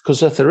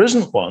 Because if there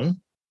isn't one,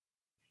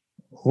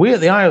 we at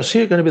the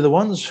IOC are going to be the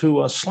ones who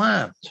are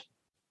slammed.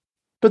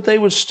 But they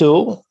would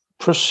still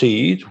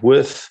proceed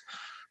with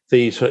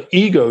the sort of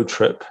ego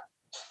trip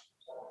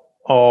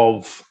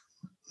of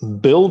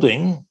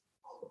building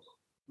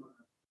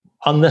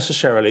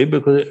unnecessarily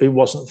because it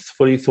wasn't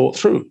fully thought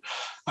through.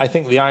 I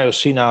think the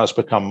IOC now has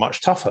become much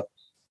tougher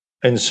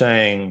in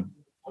saying,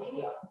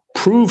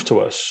 prove to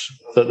us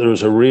that there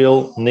is a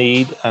real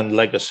need and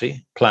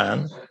legacy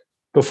plan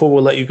before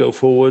we'll let you go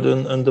forward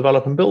and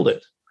develop and build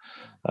it.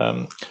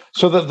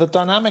 So that the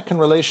dynamic and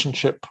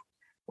relationship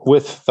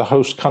with the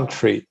host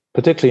country,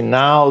 particularly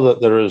now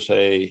that there is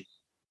a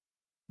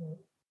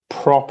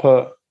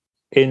proper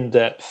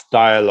in-depth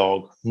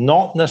dialogue,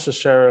 not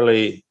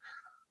necessarily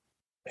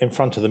in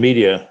front of the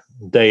media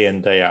day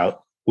in, day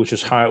out, which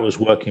is how it was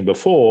working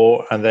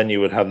before. And then you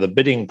would have the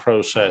bidding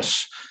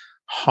process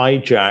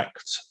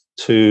hijacked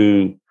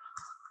to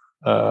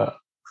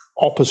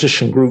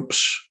opposition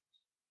groups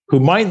who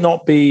might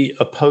not be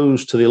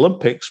opposed to the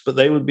Olympics, but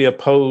they would be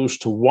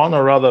opposed to one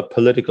or other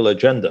political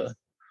agenda.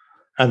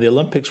 And the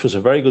Olympics was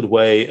a very good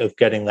way of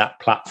getting that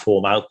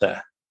platform out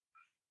there.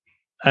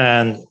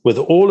 And with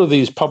all of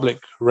these public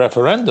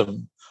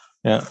referendum,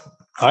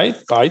 I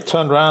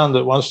turned around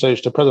at one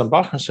stage to President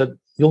Bach and said,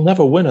 you'll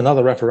never win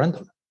another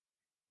referendum,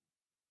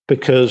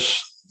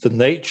 because the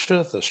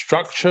nature, the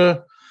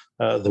structure,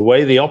 the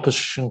way the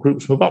opposition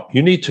groups move up,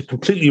 you need to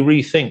completely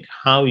rethink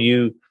how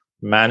you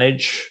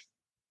manage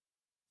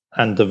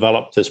and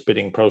develop this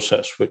bidding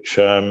process, which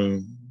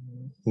the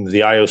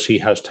IOC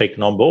has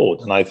taken on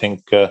board, and I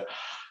think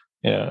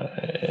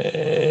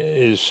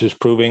is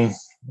proving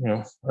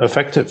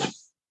effective.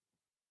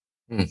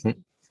 Mm-hmm.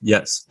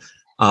 Yes.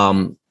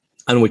 And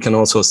we can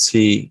also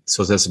see,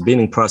 so there's a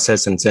bidding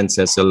process, and then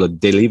there's a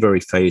delivery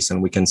phase,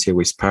 and we can see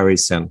with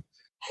Paris and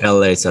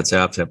LA that they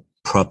have a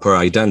proper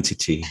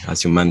identity,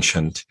 as you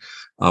mentioned,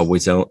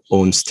 with their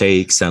own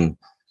stakes and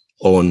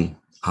own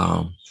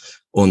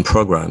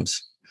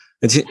programs.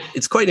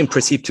 It's quite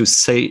impressive to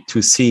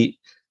see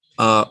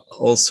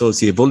also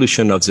the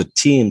evolution of the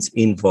teams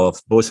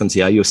involved, both on the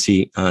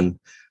IOC and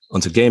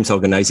on the games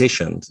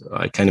organizations.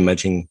 I can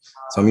imagine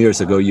some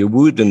years ago you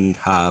wouldn't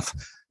have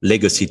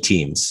legacy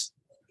teams,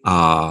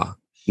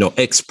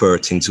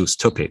 experts in those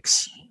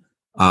topics.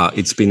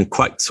 It's been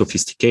quite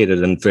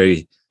sophisticated and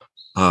very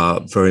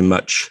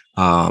much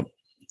a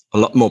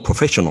lot more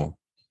professional.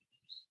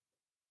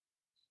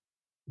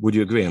 Would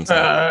you agree on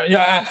that?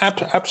 Yeah,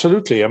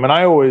 absolutely. I mean,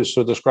 I always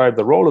describe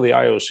the role of the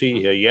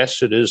IOC here.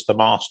 Yes, it is the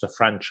master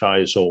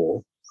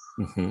franchisor,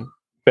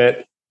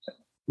 but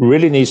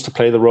really needs to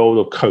play the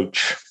role of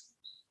coach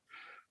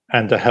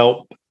and to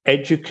help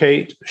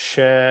educate,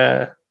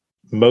 share,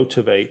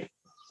 motivate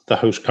the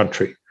host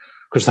country,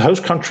 because the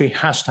host country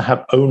has to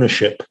have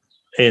ownership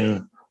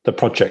in the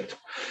project.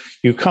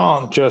 You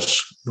can't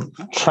just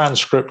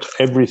transcript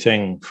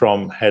everything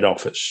from head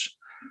office.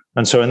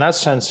 And so in that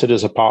sense, it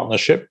is a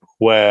partnership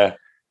where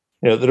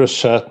there are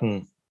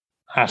certain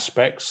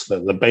aspects,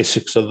 the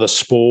basics of the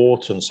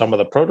sport and some of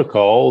the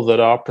protocol that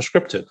are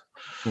prescriptive.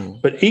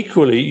 But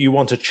equally, you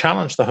want to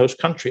challenge the host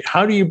country.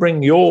 How do you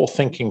bring your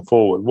thinking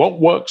forward? What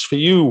works for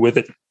you with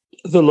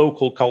the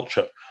local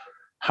culture?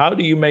 How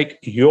do you make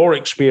your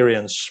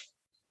experience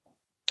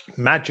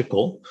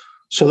magical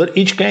so that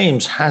each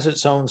games has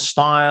its own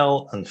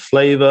style and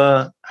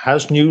flavor,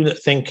 has new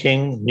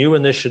thinking, new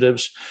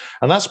initiatives?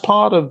 And that's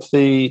part of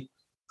the,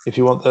 if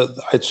you want,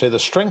 I'd say the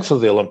strength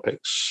of the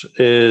Olympics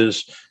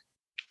is,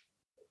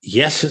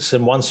 yes, it's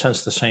in one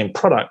sense the same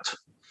product,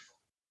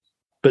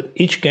 but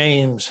each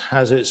games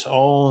has its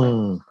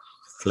own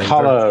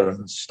color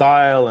and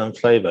style and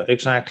flavor.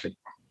 Exactly.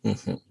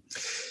 Mm-hmm.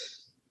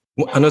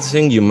 Another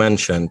thing you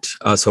mentioned,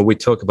 so we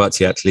talk about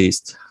the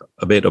athletes,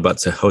 a bit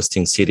about the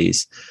hosting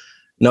cities.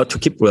 Now, to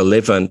keep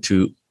relevant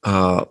to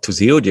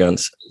the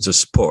audience, the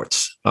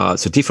sports,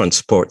 the different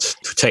sports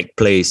to take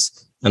place,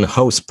 and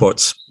how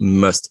sports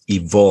must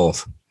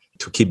evolve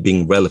to keep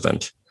being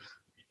relevant.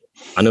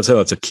 Another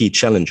of the key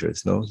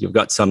challenges. You've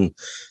got some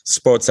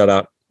sports that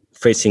are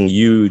facing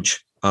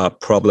huge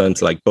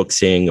problems, like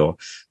boxing or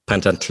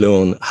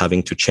pentathlon,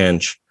 having to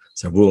change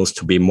the rules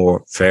to be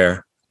more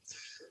fair.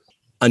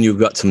 And you've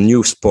got some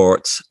new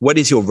sports. What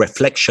is your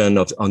reflection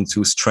on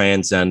those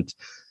trends and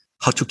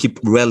how to keep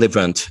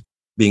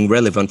being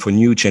relevant for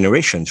new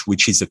generations,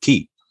 which is the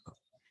key?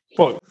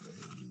 Well,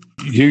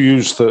 you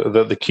use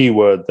the key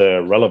word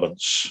there,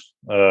 relevance.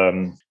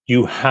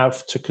 You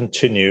have to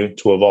continue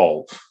to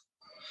evolve.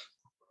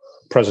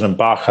 President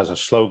Bach has a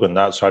slogan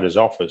outside his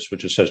office,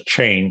 which says,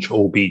 change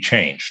or be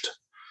changed.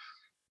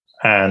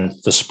 And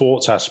the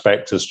sports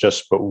aspect is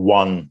just but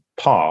one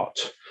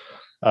part,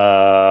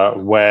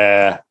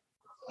 where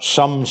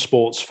some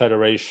sports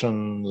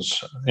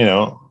federations,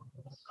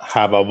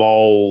 have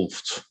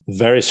evolved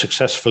very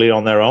successfully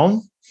on their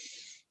own.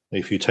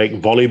 If you take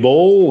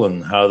volleyball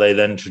and how they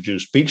then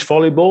introduced beach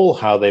volleyball,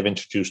 how they've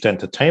introduced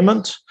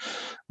entertainment,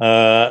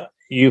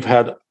 you've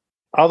had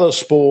other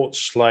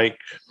sports like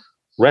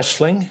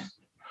wrestling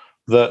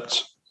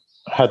that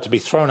had to be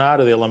thrown out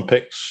of the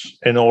Olympics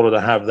in order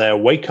to have their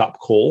wake-up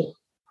call.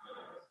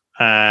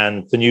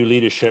 And the new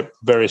leadership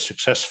very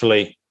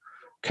successfully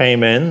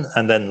came in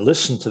and then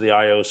listened to the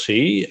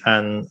IOC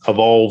and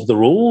evolved the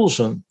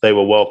rules, and they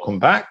were welcomed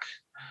back.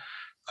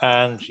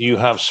 And you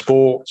have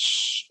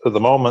sports at the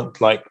moment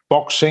like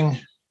boxing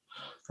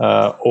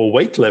or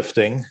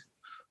weightlifting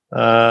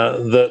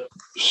that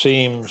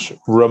seems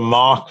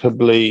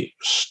remarkably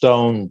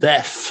stone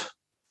deaf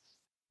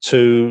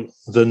to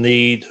the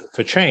need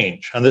for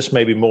change. And this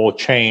may be more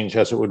change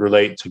as it would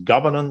relate to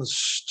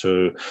governance,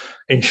 to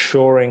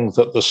ensuring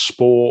that the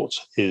sport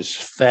is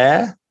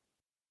fair.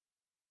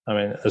 I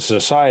mean, as an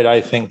aside, I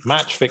think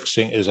match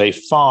fixing is a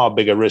far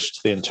bigger risk to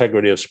the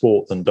integrity of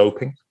sport than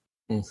doping.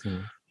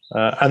 Mm-hmm.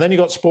 And then you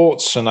got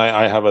sports, and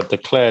I have a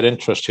declared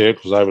interest here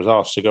because I was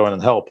asked to go in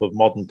and help, of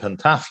modern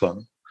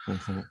pentathlon,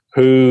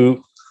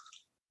 who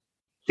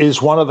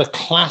is one of the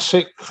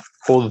classic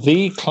for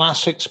the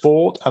classic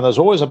sport. And there's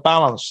always a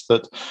balance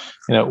that,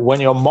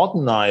 when you're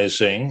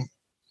modernizing,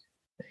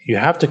 you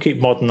have to keep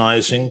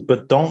modernizing,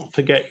 but don't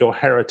forget your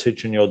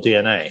heritage and your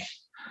DNA.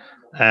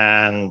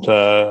 And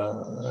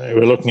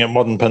we're looking at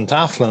modern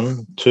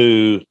pentathlon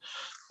to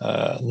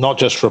not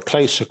just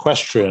replace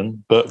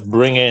equestrian, but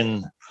bring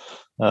in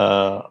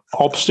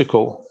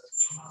obstacle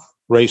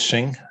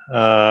racing.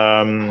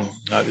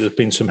 There's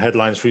been some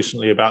headlines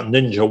recently about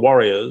ninja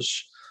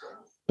warriors,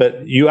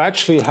 but you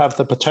actually have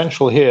the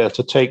potential here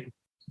to take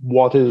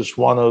what is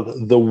one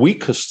of the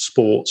weakest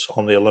sports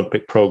on the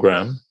Olympic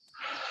program,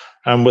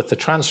 and with the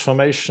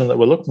transformation that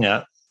we're looking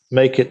at,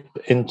 make it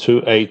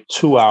into a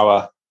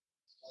 2-hour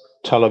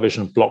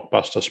television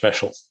blockbuster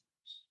special.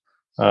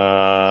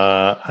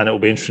 And it will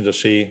be interesting to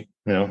see,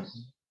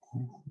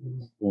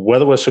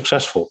 whether we're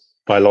successful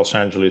by Los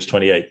Angeles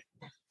 28.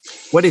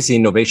 What is the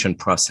innovation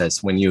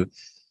process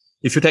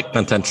if you take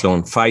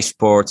pentathlon, 5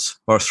 sports,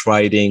 horse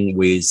riding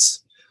with,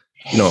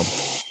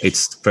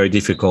 it's very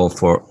difficult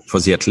for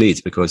the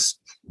athletes because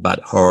bad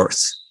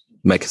horse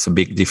makes a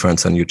big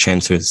difference on your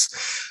chances.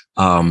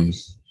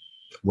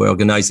 We're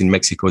organized in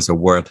Mexico as a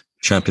world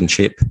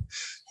championship,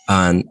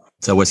 and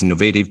that was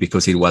innovative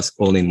because it was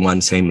all in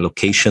one same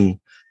location.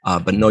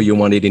 But now you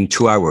want it in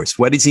 2 hours.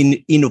 What is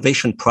the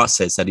innovation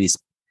process that is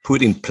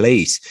put in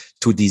place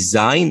to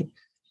design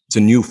the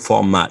new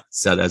format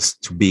that has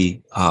to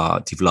be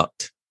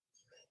developed?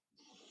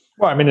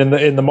 Well, I mean,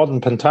 in the modern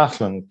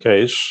pentathlon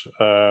case,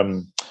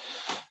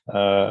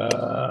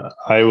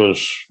 I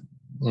was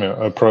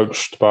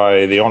approached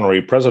by the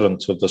honorary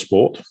president of the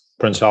sport,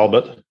 Prince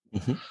Albert,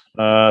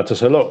 to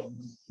say, look,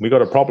 we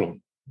got a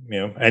problem.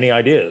 Any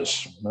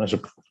ideas? And I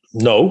said,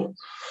 no,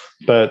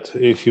 but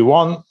if you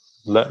want,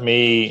 let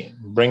me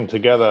bring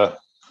together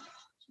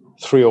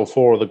 3 or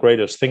 4 of the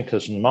greatest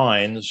thinkers and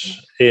minds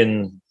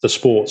in the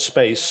sports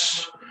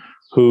space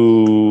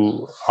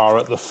who are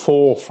at the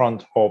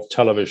forefront of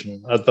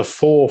television, at the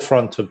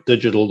forefront of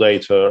digital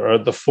data, or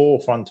at the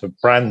forefront of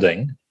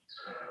branding.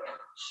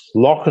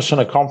 Lock us in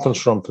a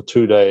conference room for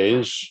 2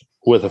 days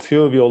with a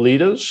few of your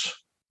leaders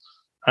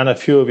and a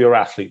few of your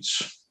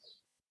athletes.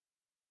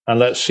 And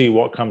let's see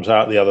what comes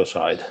out the other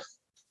side,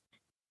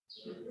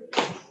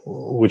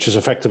 which is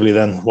effectively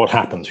then what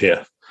happened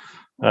here.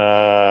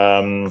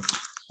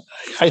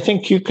 I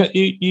think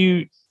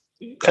you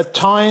at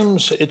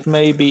times it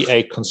may be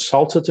a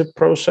consultative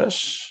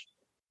process.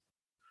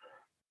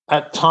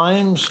 At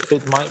times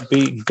it might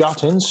be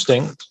gut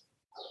instinct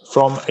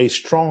from a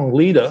strong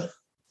leader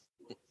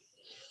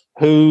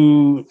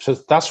who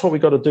says, that's what we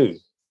got to do.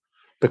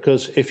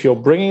 Because if you're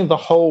bringing the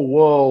whole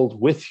world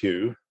with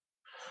you,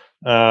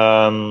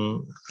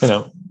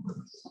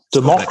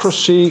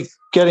 democracy,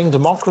 getting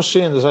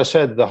democracy, and as I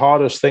said, the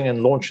hardest thing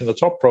in launching the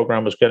top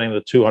program was getting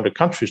the 200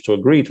 countries to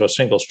agree to a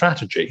single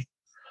strategy.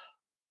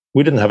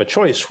 We didn't have a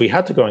choice. We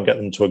had to go and get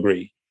them to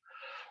agree.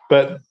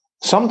 But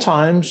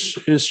sometimes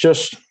it's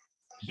just,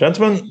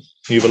 gentlemen,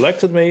 you've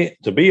elected me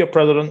to be your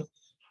president.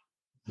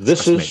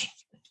 This is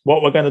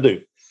what we're going to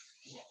do.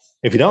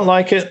 If you don't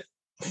like it,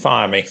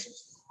 fire me.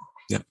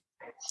 Yeah.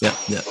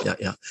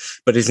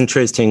 But it's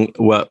interesting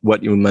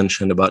what you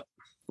mentioned about,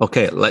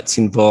 okay, let's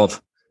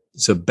involve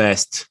the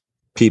best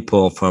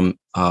people from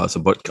on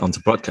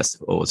the broadcast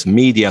or the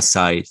media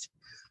side.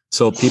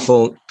 So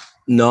people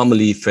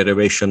normally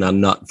federation are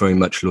not very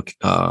much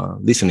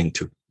listening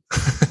to.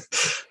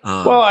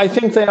 Well, I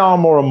think they are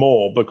more and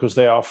more because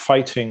they are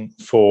fighting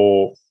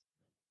for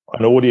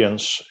an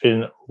audience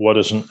in what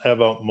is an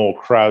ever more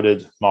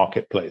crowded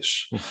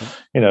marketplace.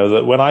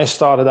 That when I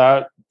started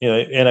out,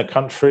 in a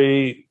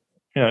country,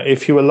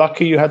 if you were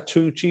lucky, you had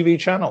 2 TV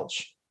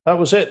channels. That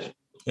was it.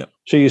 Yeah.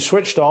 So you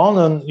switched on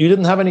and you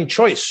didn't have any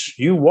choice.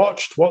 You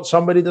watched what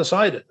somebody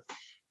decided.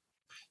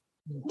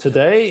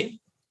 Today,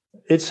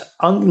 it's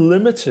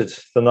unlimited,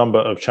 the number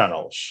of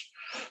channels.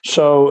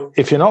 So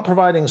if you're not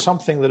providing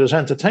something that is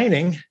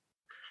entertaining,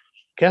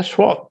 guess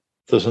what?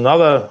 There's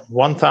another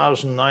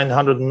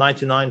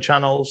 1,999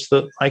 channels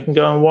that I can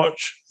go and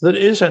watch that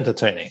is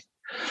entertaining.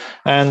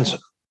 And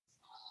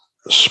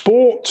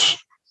sport,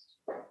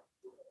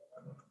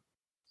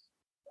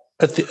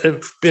 at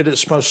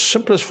its most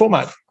simplest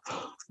format,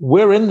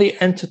 we're in the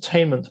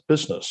entertainment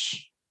business,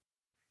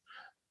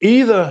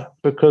 either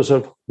because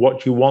of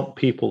what you want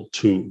people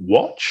to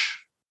watch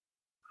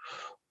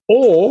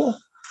or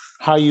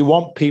how you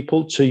want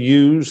people to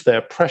use their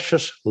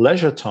precious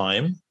leisure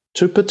time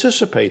to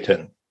participate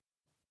in.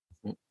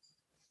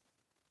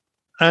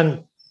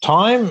 And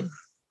time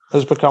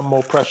has become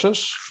more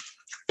precious.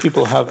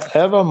 People have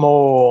ever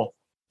more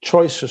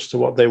choices to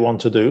what they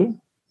want to do.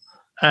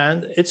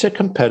 And it's a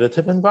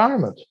competitive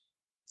environment.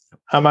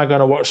 Am I going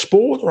to watch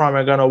sport or am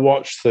I going to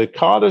watch the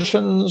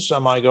Kardashians?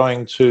 Am I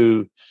going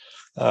to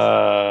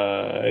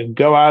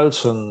go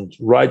out and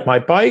ride my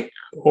bike,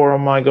 or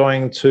am I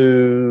going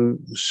to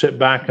sit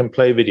back and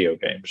play video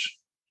games?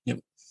 Yep.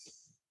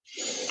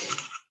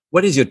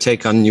 What is your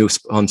take on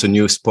the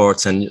new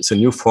sports and the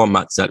new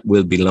formats that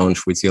will be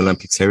launched with the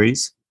Olympic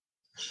series?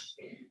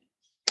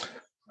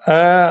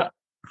 I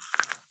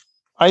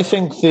I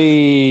think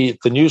the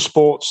new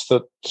sports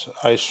that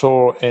I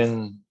saw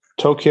in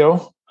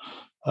Tokyo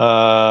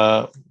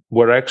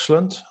were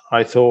excellent.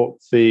 I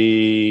thought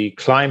the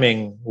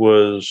climbing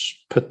was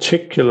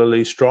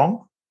particularly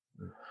strong.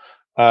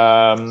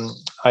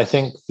 I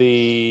think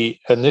the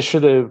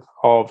initiative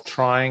of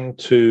trying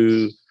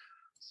to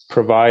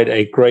provide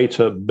a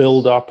greater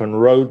build-up and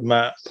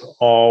roadmap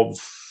of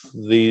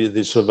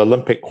the sort of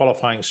Olympic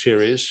qualifying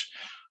series,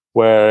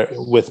 where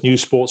with new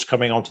sports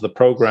coming onto the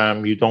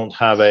program, you don't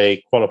have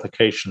a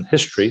qualification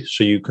history,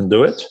 so you can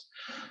do it.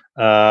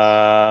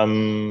 I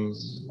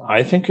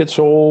think it's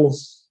all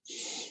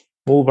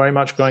very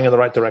much going in the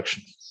right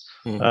direction.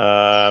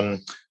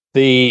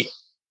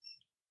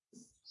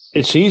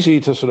 It's easy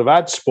to sort of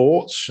add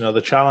sports.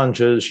 The challenge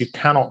is you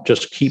cannot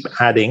just keep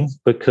adding,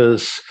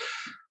 because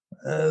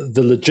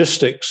the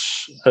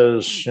logistics,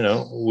 as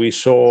we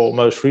saw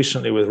most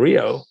recently with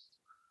Rio,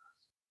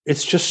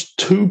 it's just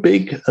too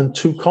big and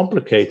too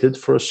complicated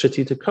for a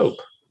city to cope.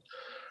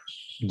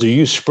 Do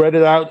you spread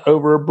it out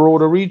over a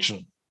broader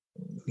region?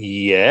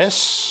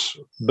 Yes,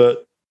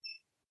 but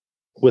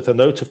with a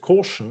note of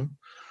caution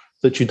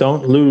that you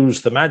don't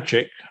lose the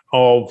magic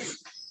of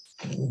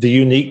the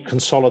unique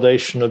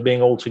consolidation of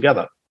being all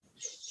together.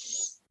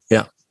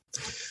 Yeah.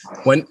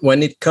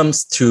 When it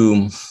comes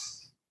to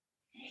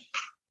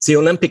the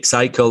Olympic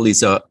cycle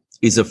is a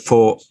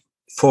 4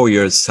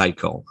 years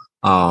cycle,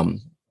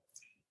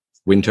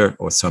 winter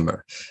or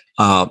summer.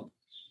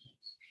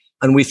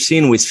 And we've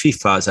seen with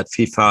FIFA that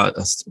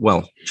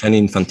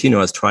Gianni Infantino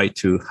has tried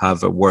to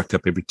have a World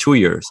Cup every 2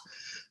 years,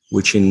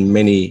 which in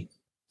many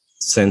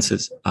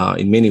senses,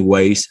 in many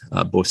ways,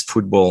 both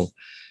football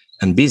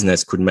and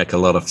business could make a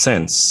lot of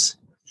sense.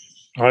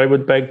 I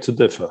would beg to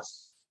differ.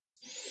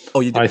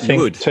 Oh, you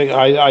would?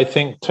 I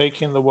think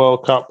taking the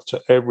World Cup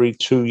to every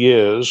 2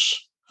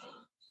 years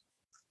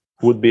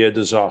would be a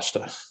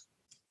disaster.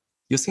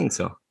 You think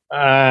so?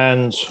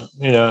 And,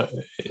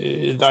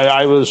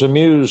 I was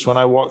amused when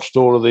I watched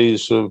all of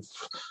these sort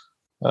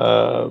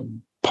of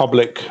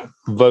public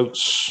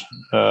votes,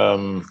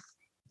 that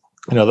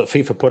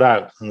FIFA put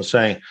out and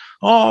saying,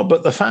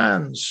 but the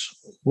fans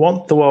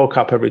want the World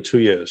Cup every 2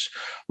 years.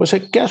 Well, I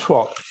said, guess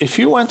what? If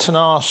you went and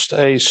asked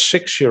a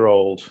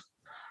 6-year-old,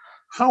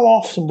 how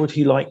often would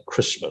he like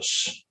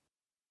Christmas?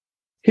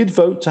 He'd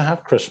vote to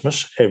have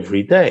Christmas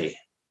every day.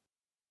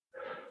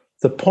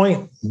 The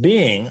point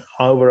being,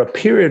 over a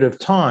period of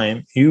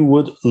time, you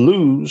would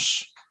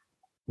lose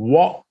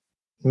what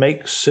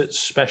makes it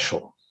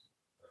special.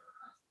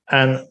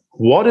 And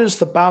what is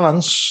the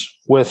balance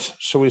with,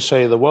 so we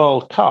say, the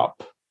World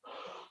Cup,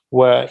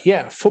 where,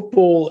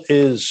 football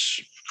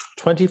is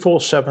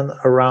 24/7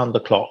 around the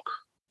clock,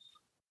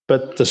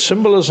 but the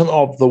symbolism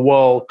of the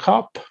World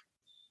Cup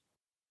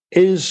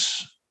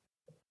is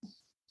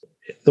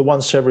the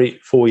once every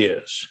 4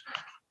 years.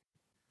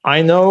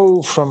 I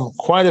know from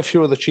quite a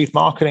few of the chief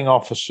marketing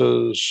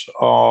officers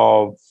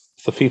of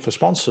the FIFA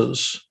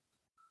sponsors,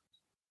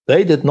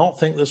 they did not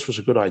think this was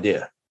a good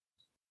idea.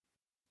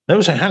 They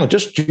were saying, hang on, do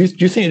you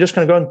think you're just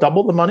going to go and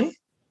double the money?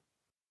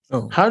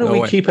 Oh, how do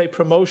we keep a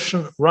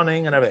promotion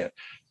running and everything?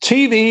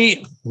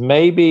 TV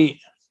may be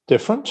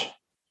different,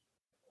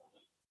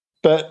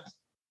 but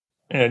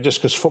just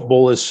because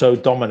football is so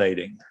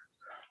dominating.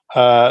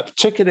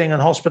 Ticketing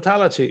and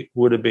hospitality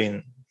would have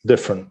been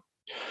different.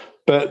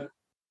 But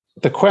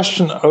the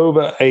question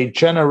over a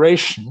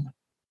generation,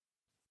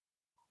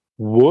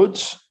 would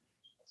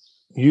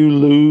you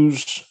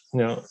lose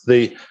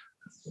the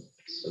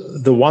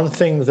one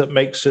thing that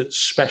makes it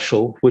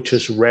special, which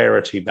is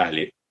rarity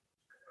value?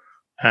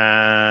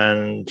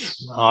 And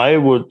I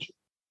would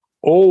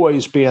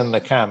always be in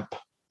the camp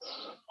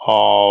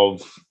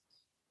of,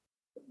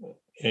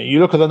 you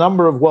look at the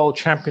number of world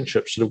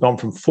championships that have gone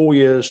from 4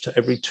 years to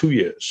every 2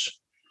 years.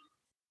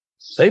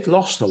 They've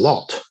lost a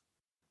lot.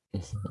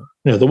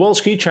 The World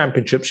Ski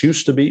Championships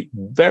used to be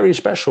very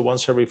special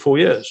once every 4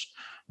 years.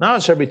 Now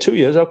it's every 2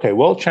 years. Okay,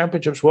 World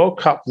Championships, World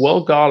Cup,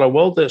 World Gala,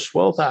 World this,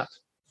 World that.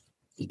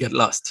 You get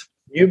lost.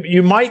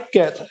 You might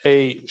get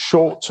a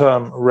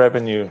short-term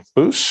revenue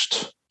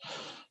boost,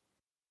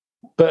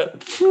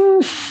 but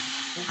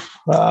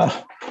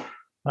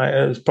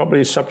it's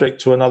probably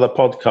subject to another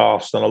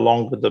podcast and a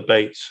longer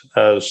debate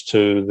as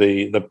to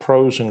the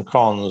pros and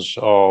cons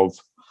of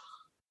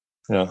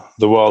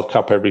the World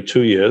Cup every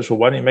 2 years. Well,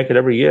 why don't you make it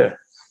every year?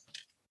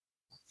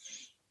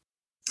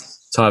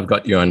 So I've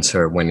got your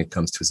answer when it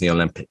comes to the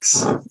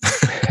Olympics.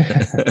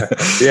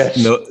 Yes.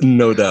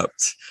 No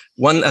doubt.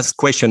 One last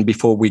question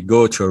before we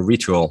go to a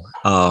ritual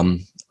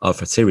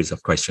of a series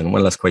of questions.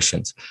 One last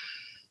question.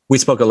 We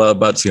spoke a lot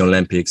about the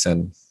Olympics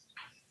and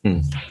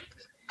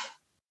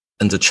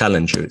the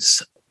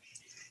challenges,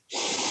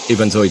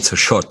 even though it's a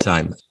short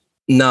time.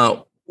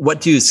 Now, what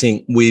do you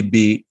think will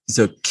be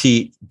the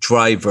key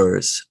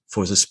drivers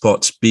for the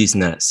sports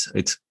business?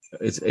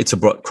 It's a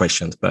broad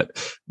question, but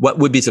what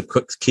would be the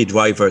key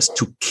drivers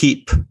to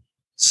keep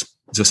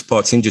the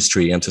sports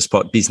industry and the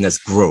sport business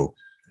grow?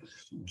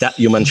 That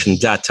you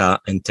mentioned data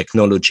and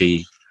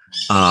technology,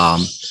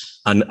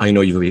 and I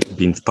know you've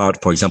been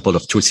part, for example,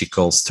 of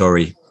Tussicol's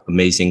story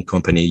amazing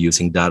company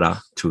using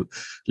data to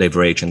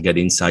leverage and get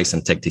insights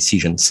and take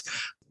decisions.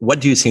 What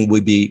do you think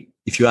would be,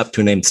 if you have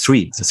to name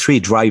the three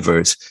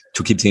drivers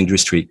to keep the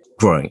industry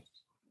growing?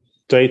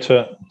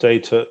 Data.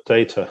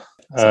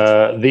 The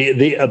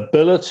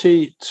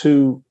ability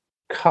to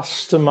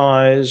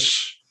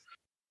customize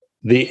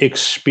the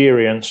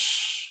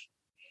experience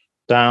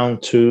down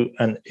to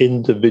an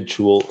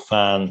individual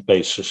fan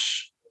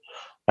basis.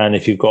 And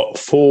if you've got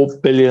 4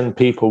 billion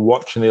people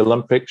watching the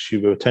Olympics,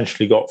 you've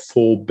potentially got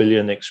 4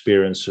 billion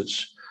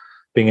experiences,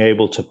 being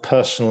able to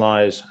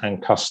personalize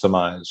and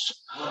customize.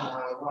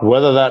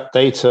 Whether that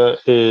data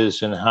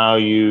is in how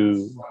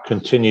you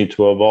continue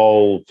to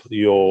evolve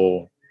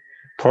your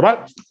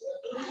product,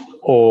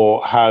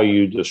 or how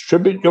you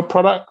distribute your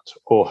product,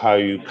 or how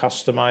you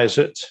customize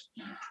it,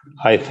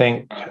 I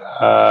think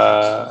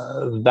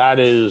that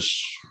is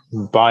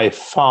by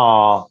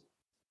far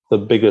the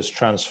biggest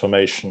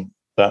transformation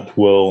that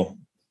will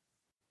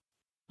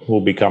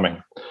be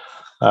coming.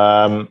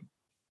 I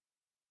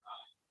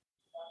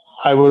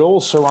would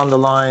also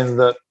underline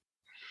that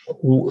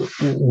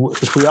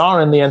if we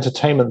are in the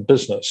entertainment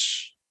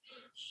business,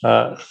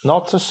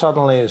 not to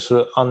suddenly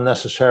sort of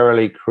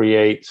unnecessarily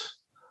create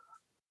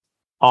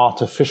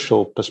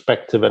artificial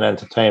perspective in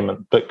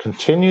entertainment, but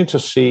continue to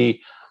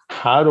see,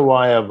 how do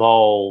I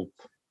evolve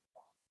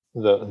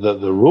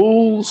the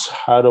rules?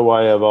 How do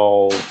I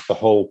evolve the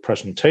whole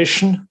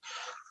presentation?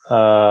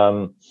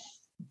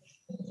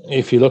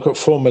 If you look at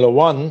Formula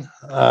One,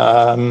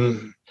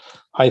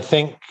 I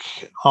think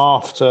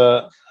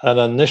after an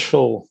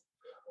initial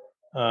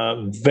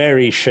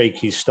very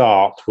shaky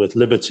start with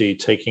Liberty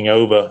taking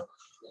over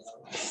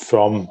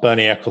from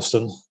Bernie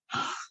Ecclestone,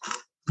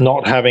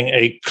 not having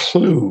a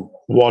clue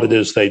what it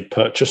is they'd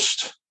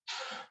purchased,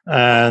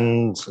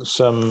 and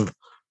some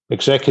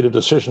executive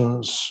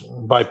decisions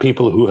by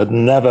people who had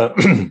never,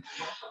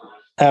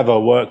 ever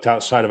worked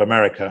outside of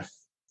America.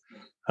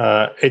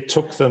 It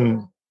took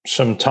them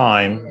some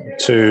time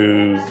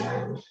to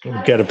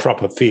get a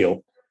proper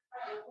feel.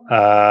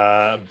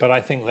 But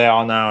I think they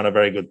are now in a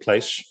very good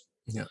place.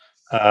 Yeah.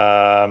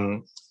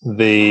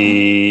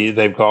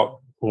 They've got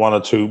one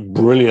or two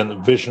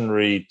brilliant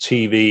visionary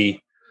TV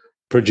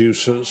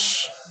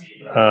producers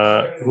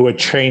who are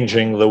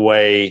changing the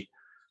way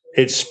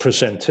it's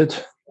presented.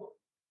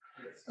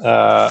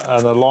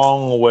 And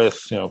along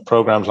with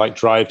programs like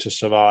Drive to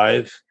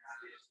Survive,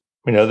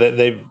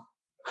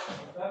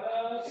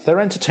 they're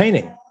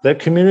entertaining, they're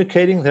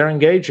communicating, they're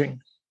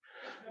engaging,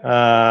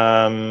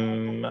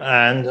 and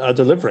are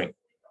delivering.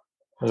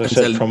 As I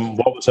said, from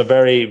what was a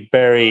very,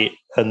 very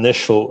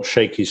initial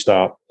shaky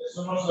start.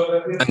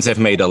 And they've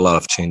made a lot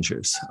of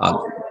changes.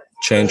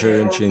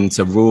 Changes in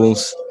the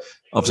rules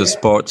of the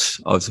sport,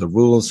 of the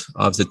rules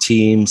of the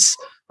teams,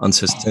 on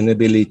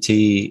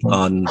sustainability,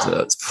 on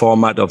the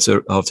format of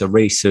the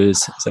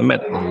races. They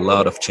made a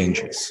lot of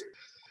changes.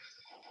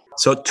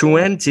 So to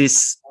end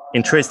this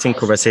interesting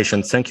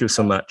conversation, thank you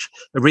so much.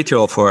 A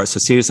ritual for us, a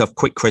series of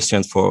quick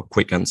questions for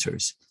quick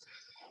answers.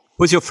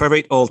 Who's your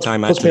favorite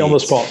all-time athlete? Puts me on the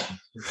spot.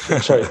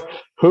 Sorry.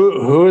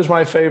 Who is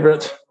my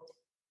favorite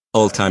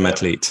all-time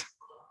athlete?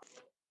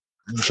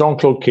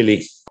 Jean-Claude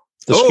Killy,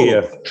 the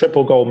skier,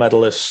 triple gold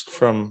medalist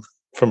from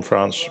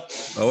France.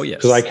 Oh yes.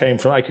 Because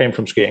I came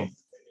from skiing.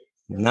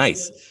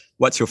 Nice.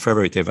 What's your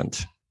favorite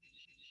event?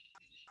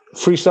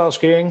 Freestyle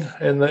skiing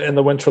in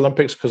the Winter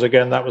Olympics, because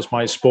again, that was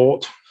my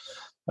sport.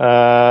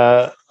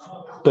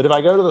 But if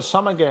I go to the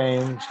Summer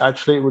Games,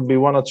 actually, it would be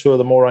one or two of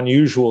the more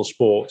unusual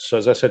sports.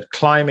 As I said,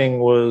 climbing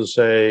was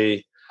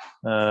a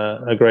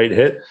great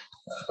hit.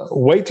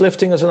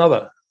 Weightlifting is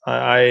another.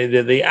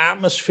 The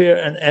atmosphere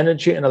and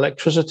energy and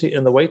electricity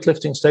in the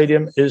weightlifting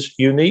stadium is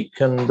unique.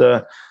 And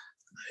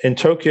in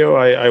Tokyo,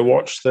 I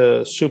watched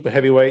the super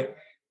heavyweight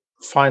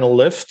final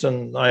lift,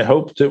 and I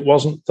hoped it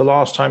wasn't the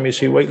last time you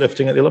see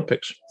weightlifting at the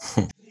Olympics.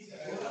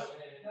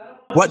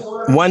 What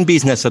one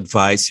business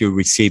advice you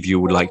received you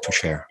would like to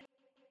share?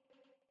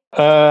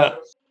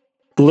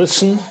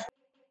 Listen,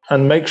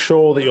 and make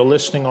sure that you're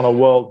listening on a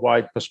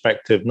worldwide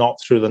perspective,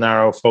 not through the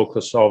narrow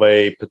focus of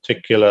a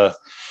particular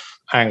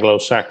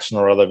Anglo-Saxon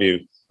or other view.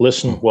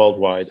 Listen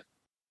worldwide.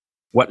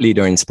 What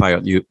leader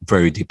inspired you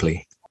very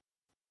deeply?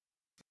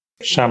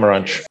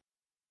 Samaranch.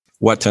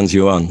 What turns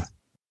you on?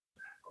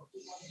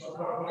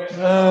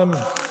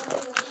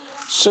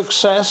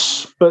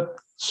 Success, but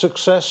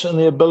success and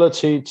the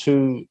ability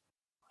to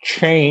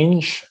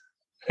change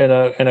in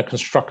a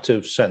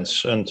constructive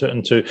sense, and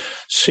to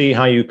see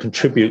how you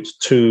contribute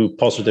to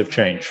positive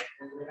change.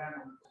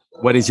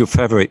 What is your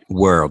favorite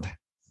word?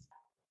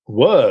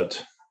 Word?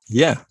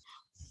 Yeah.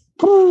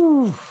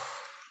 Ooh.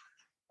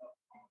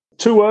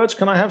 2 words.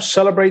 Can I have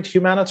celebrate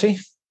humanity?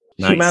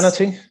 Nice.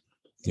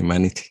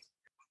 Humanity.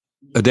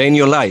 A day in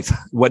your life.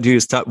 What do you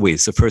start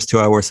with? The first 2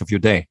 hours of your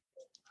day?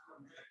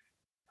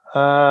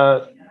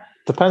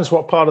 Depends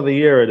what part of the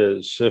year it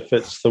is. If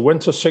it's the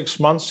winter 6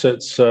 months,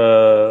 it's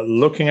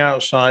looking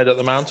outside at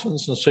the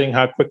mountains and seeing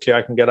how quickly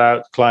I can get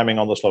out climbing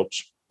on the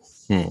slopes.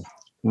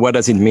 What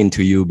does it mean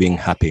to you being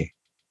happy?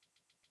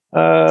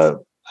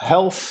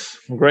 Health,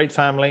 great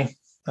family,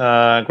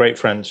 great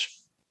friends.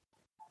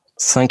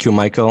 Thank you,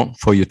 Michael,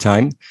 for your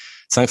time.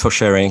 Thanks for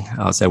sharing.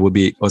 There will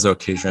be other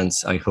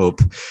occasions, I hope.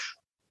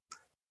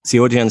 The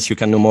audience, you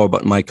can know more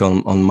about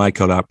Michael on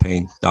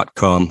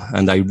michaelrpayne.com.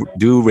 And I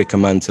do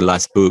recommend the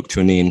last book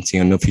to name the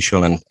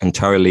unofficial and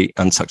entirely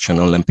unsanctioned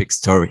Olympic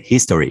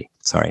history.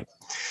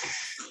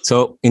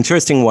 So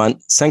interesting one.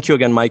 Thank you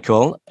again,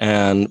 Michael,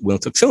 and we'll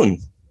talk soon.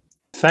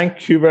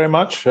 Thank you very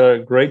much.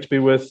 Great to be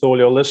with all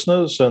your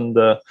listeners, and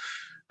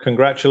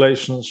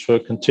congratulations for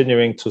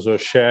continuing to sort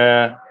of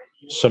share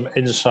some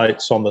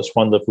insights on this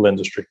wonderful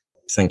industry.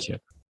 Thank you.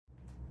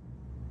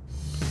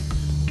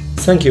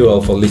 Thank you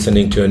all for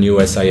listening to a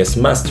new SIS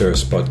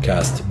Masters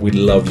podcast. We'd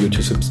love you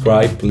to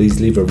subscribe. Please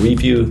leave a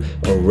review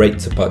or rate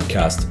the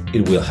podcast.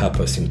 It will help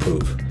us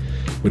improve.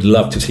 We'd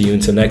love to see you in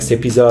the next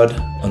episode.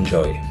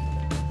 Enjoy.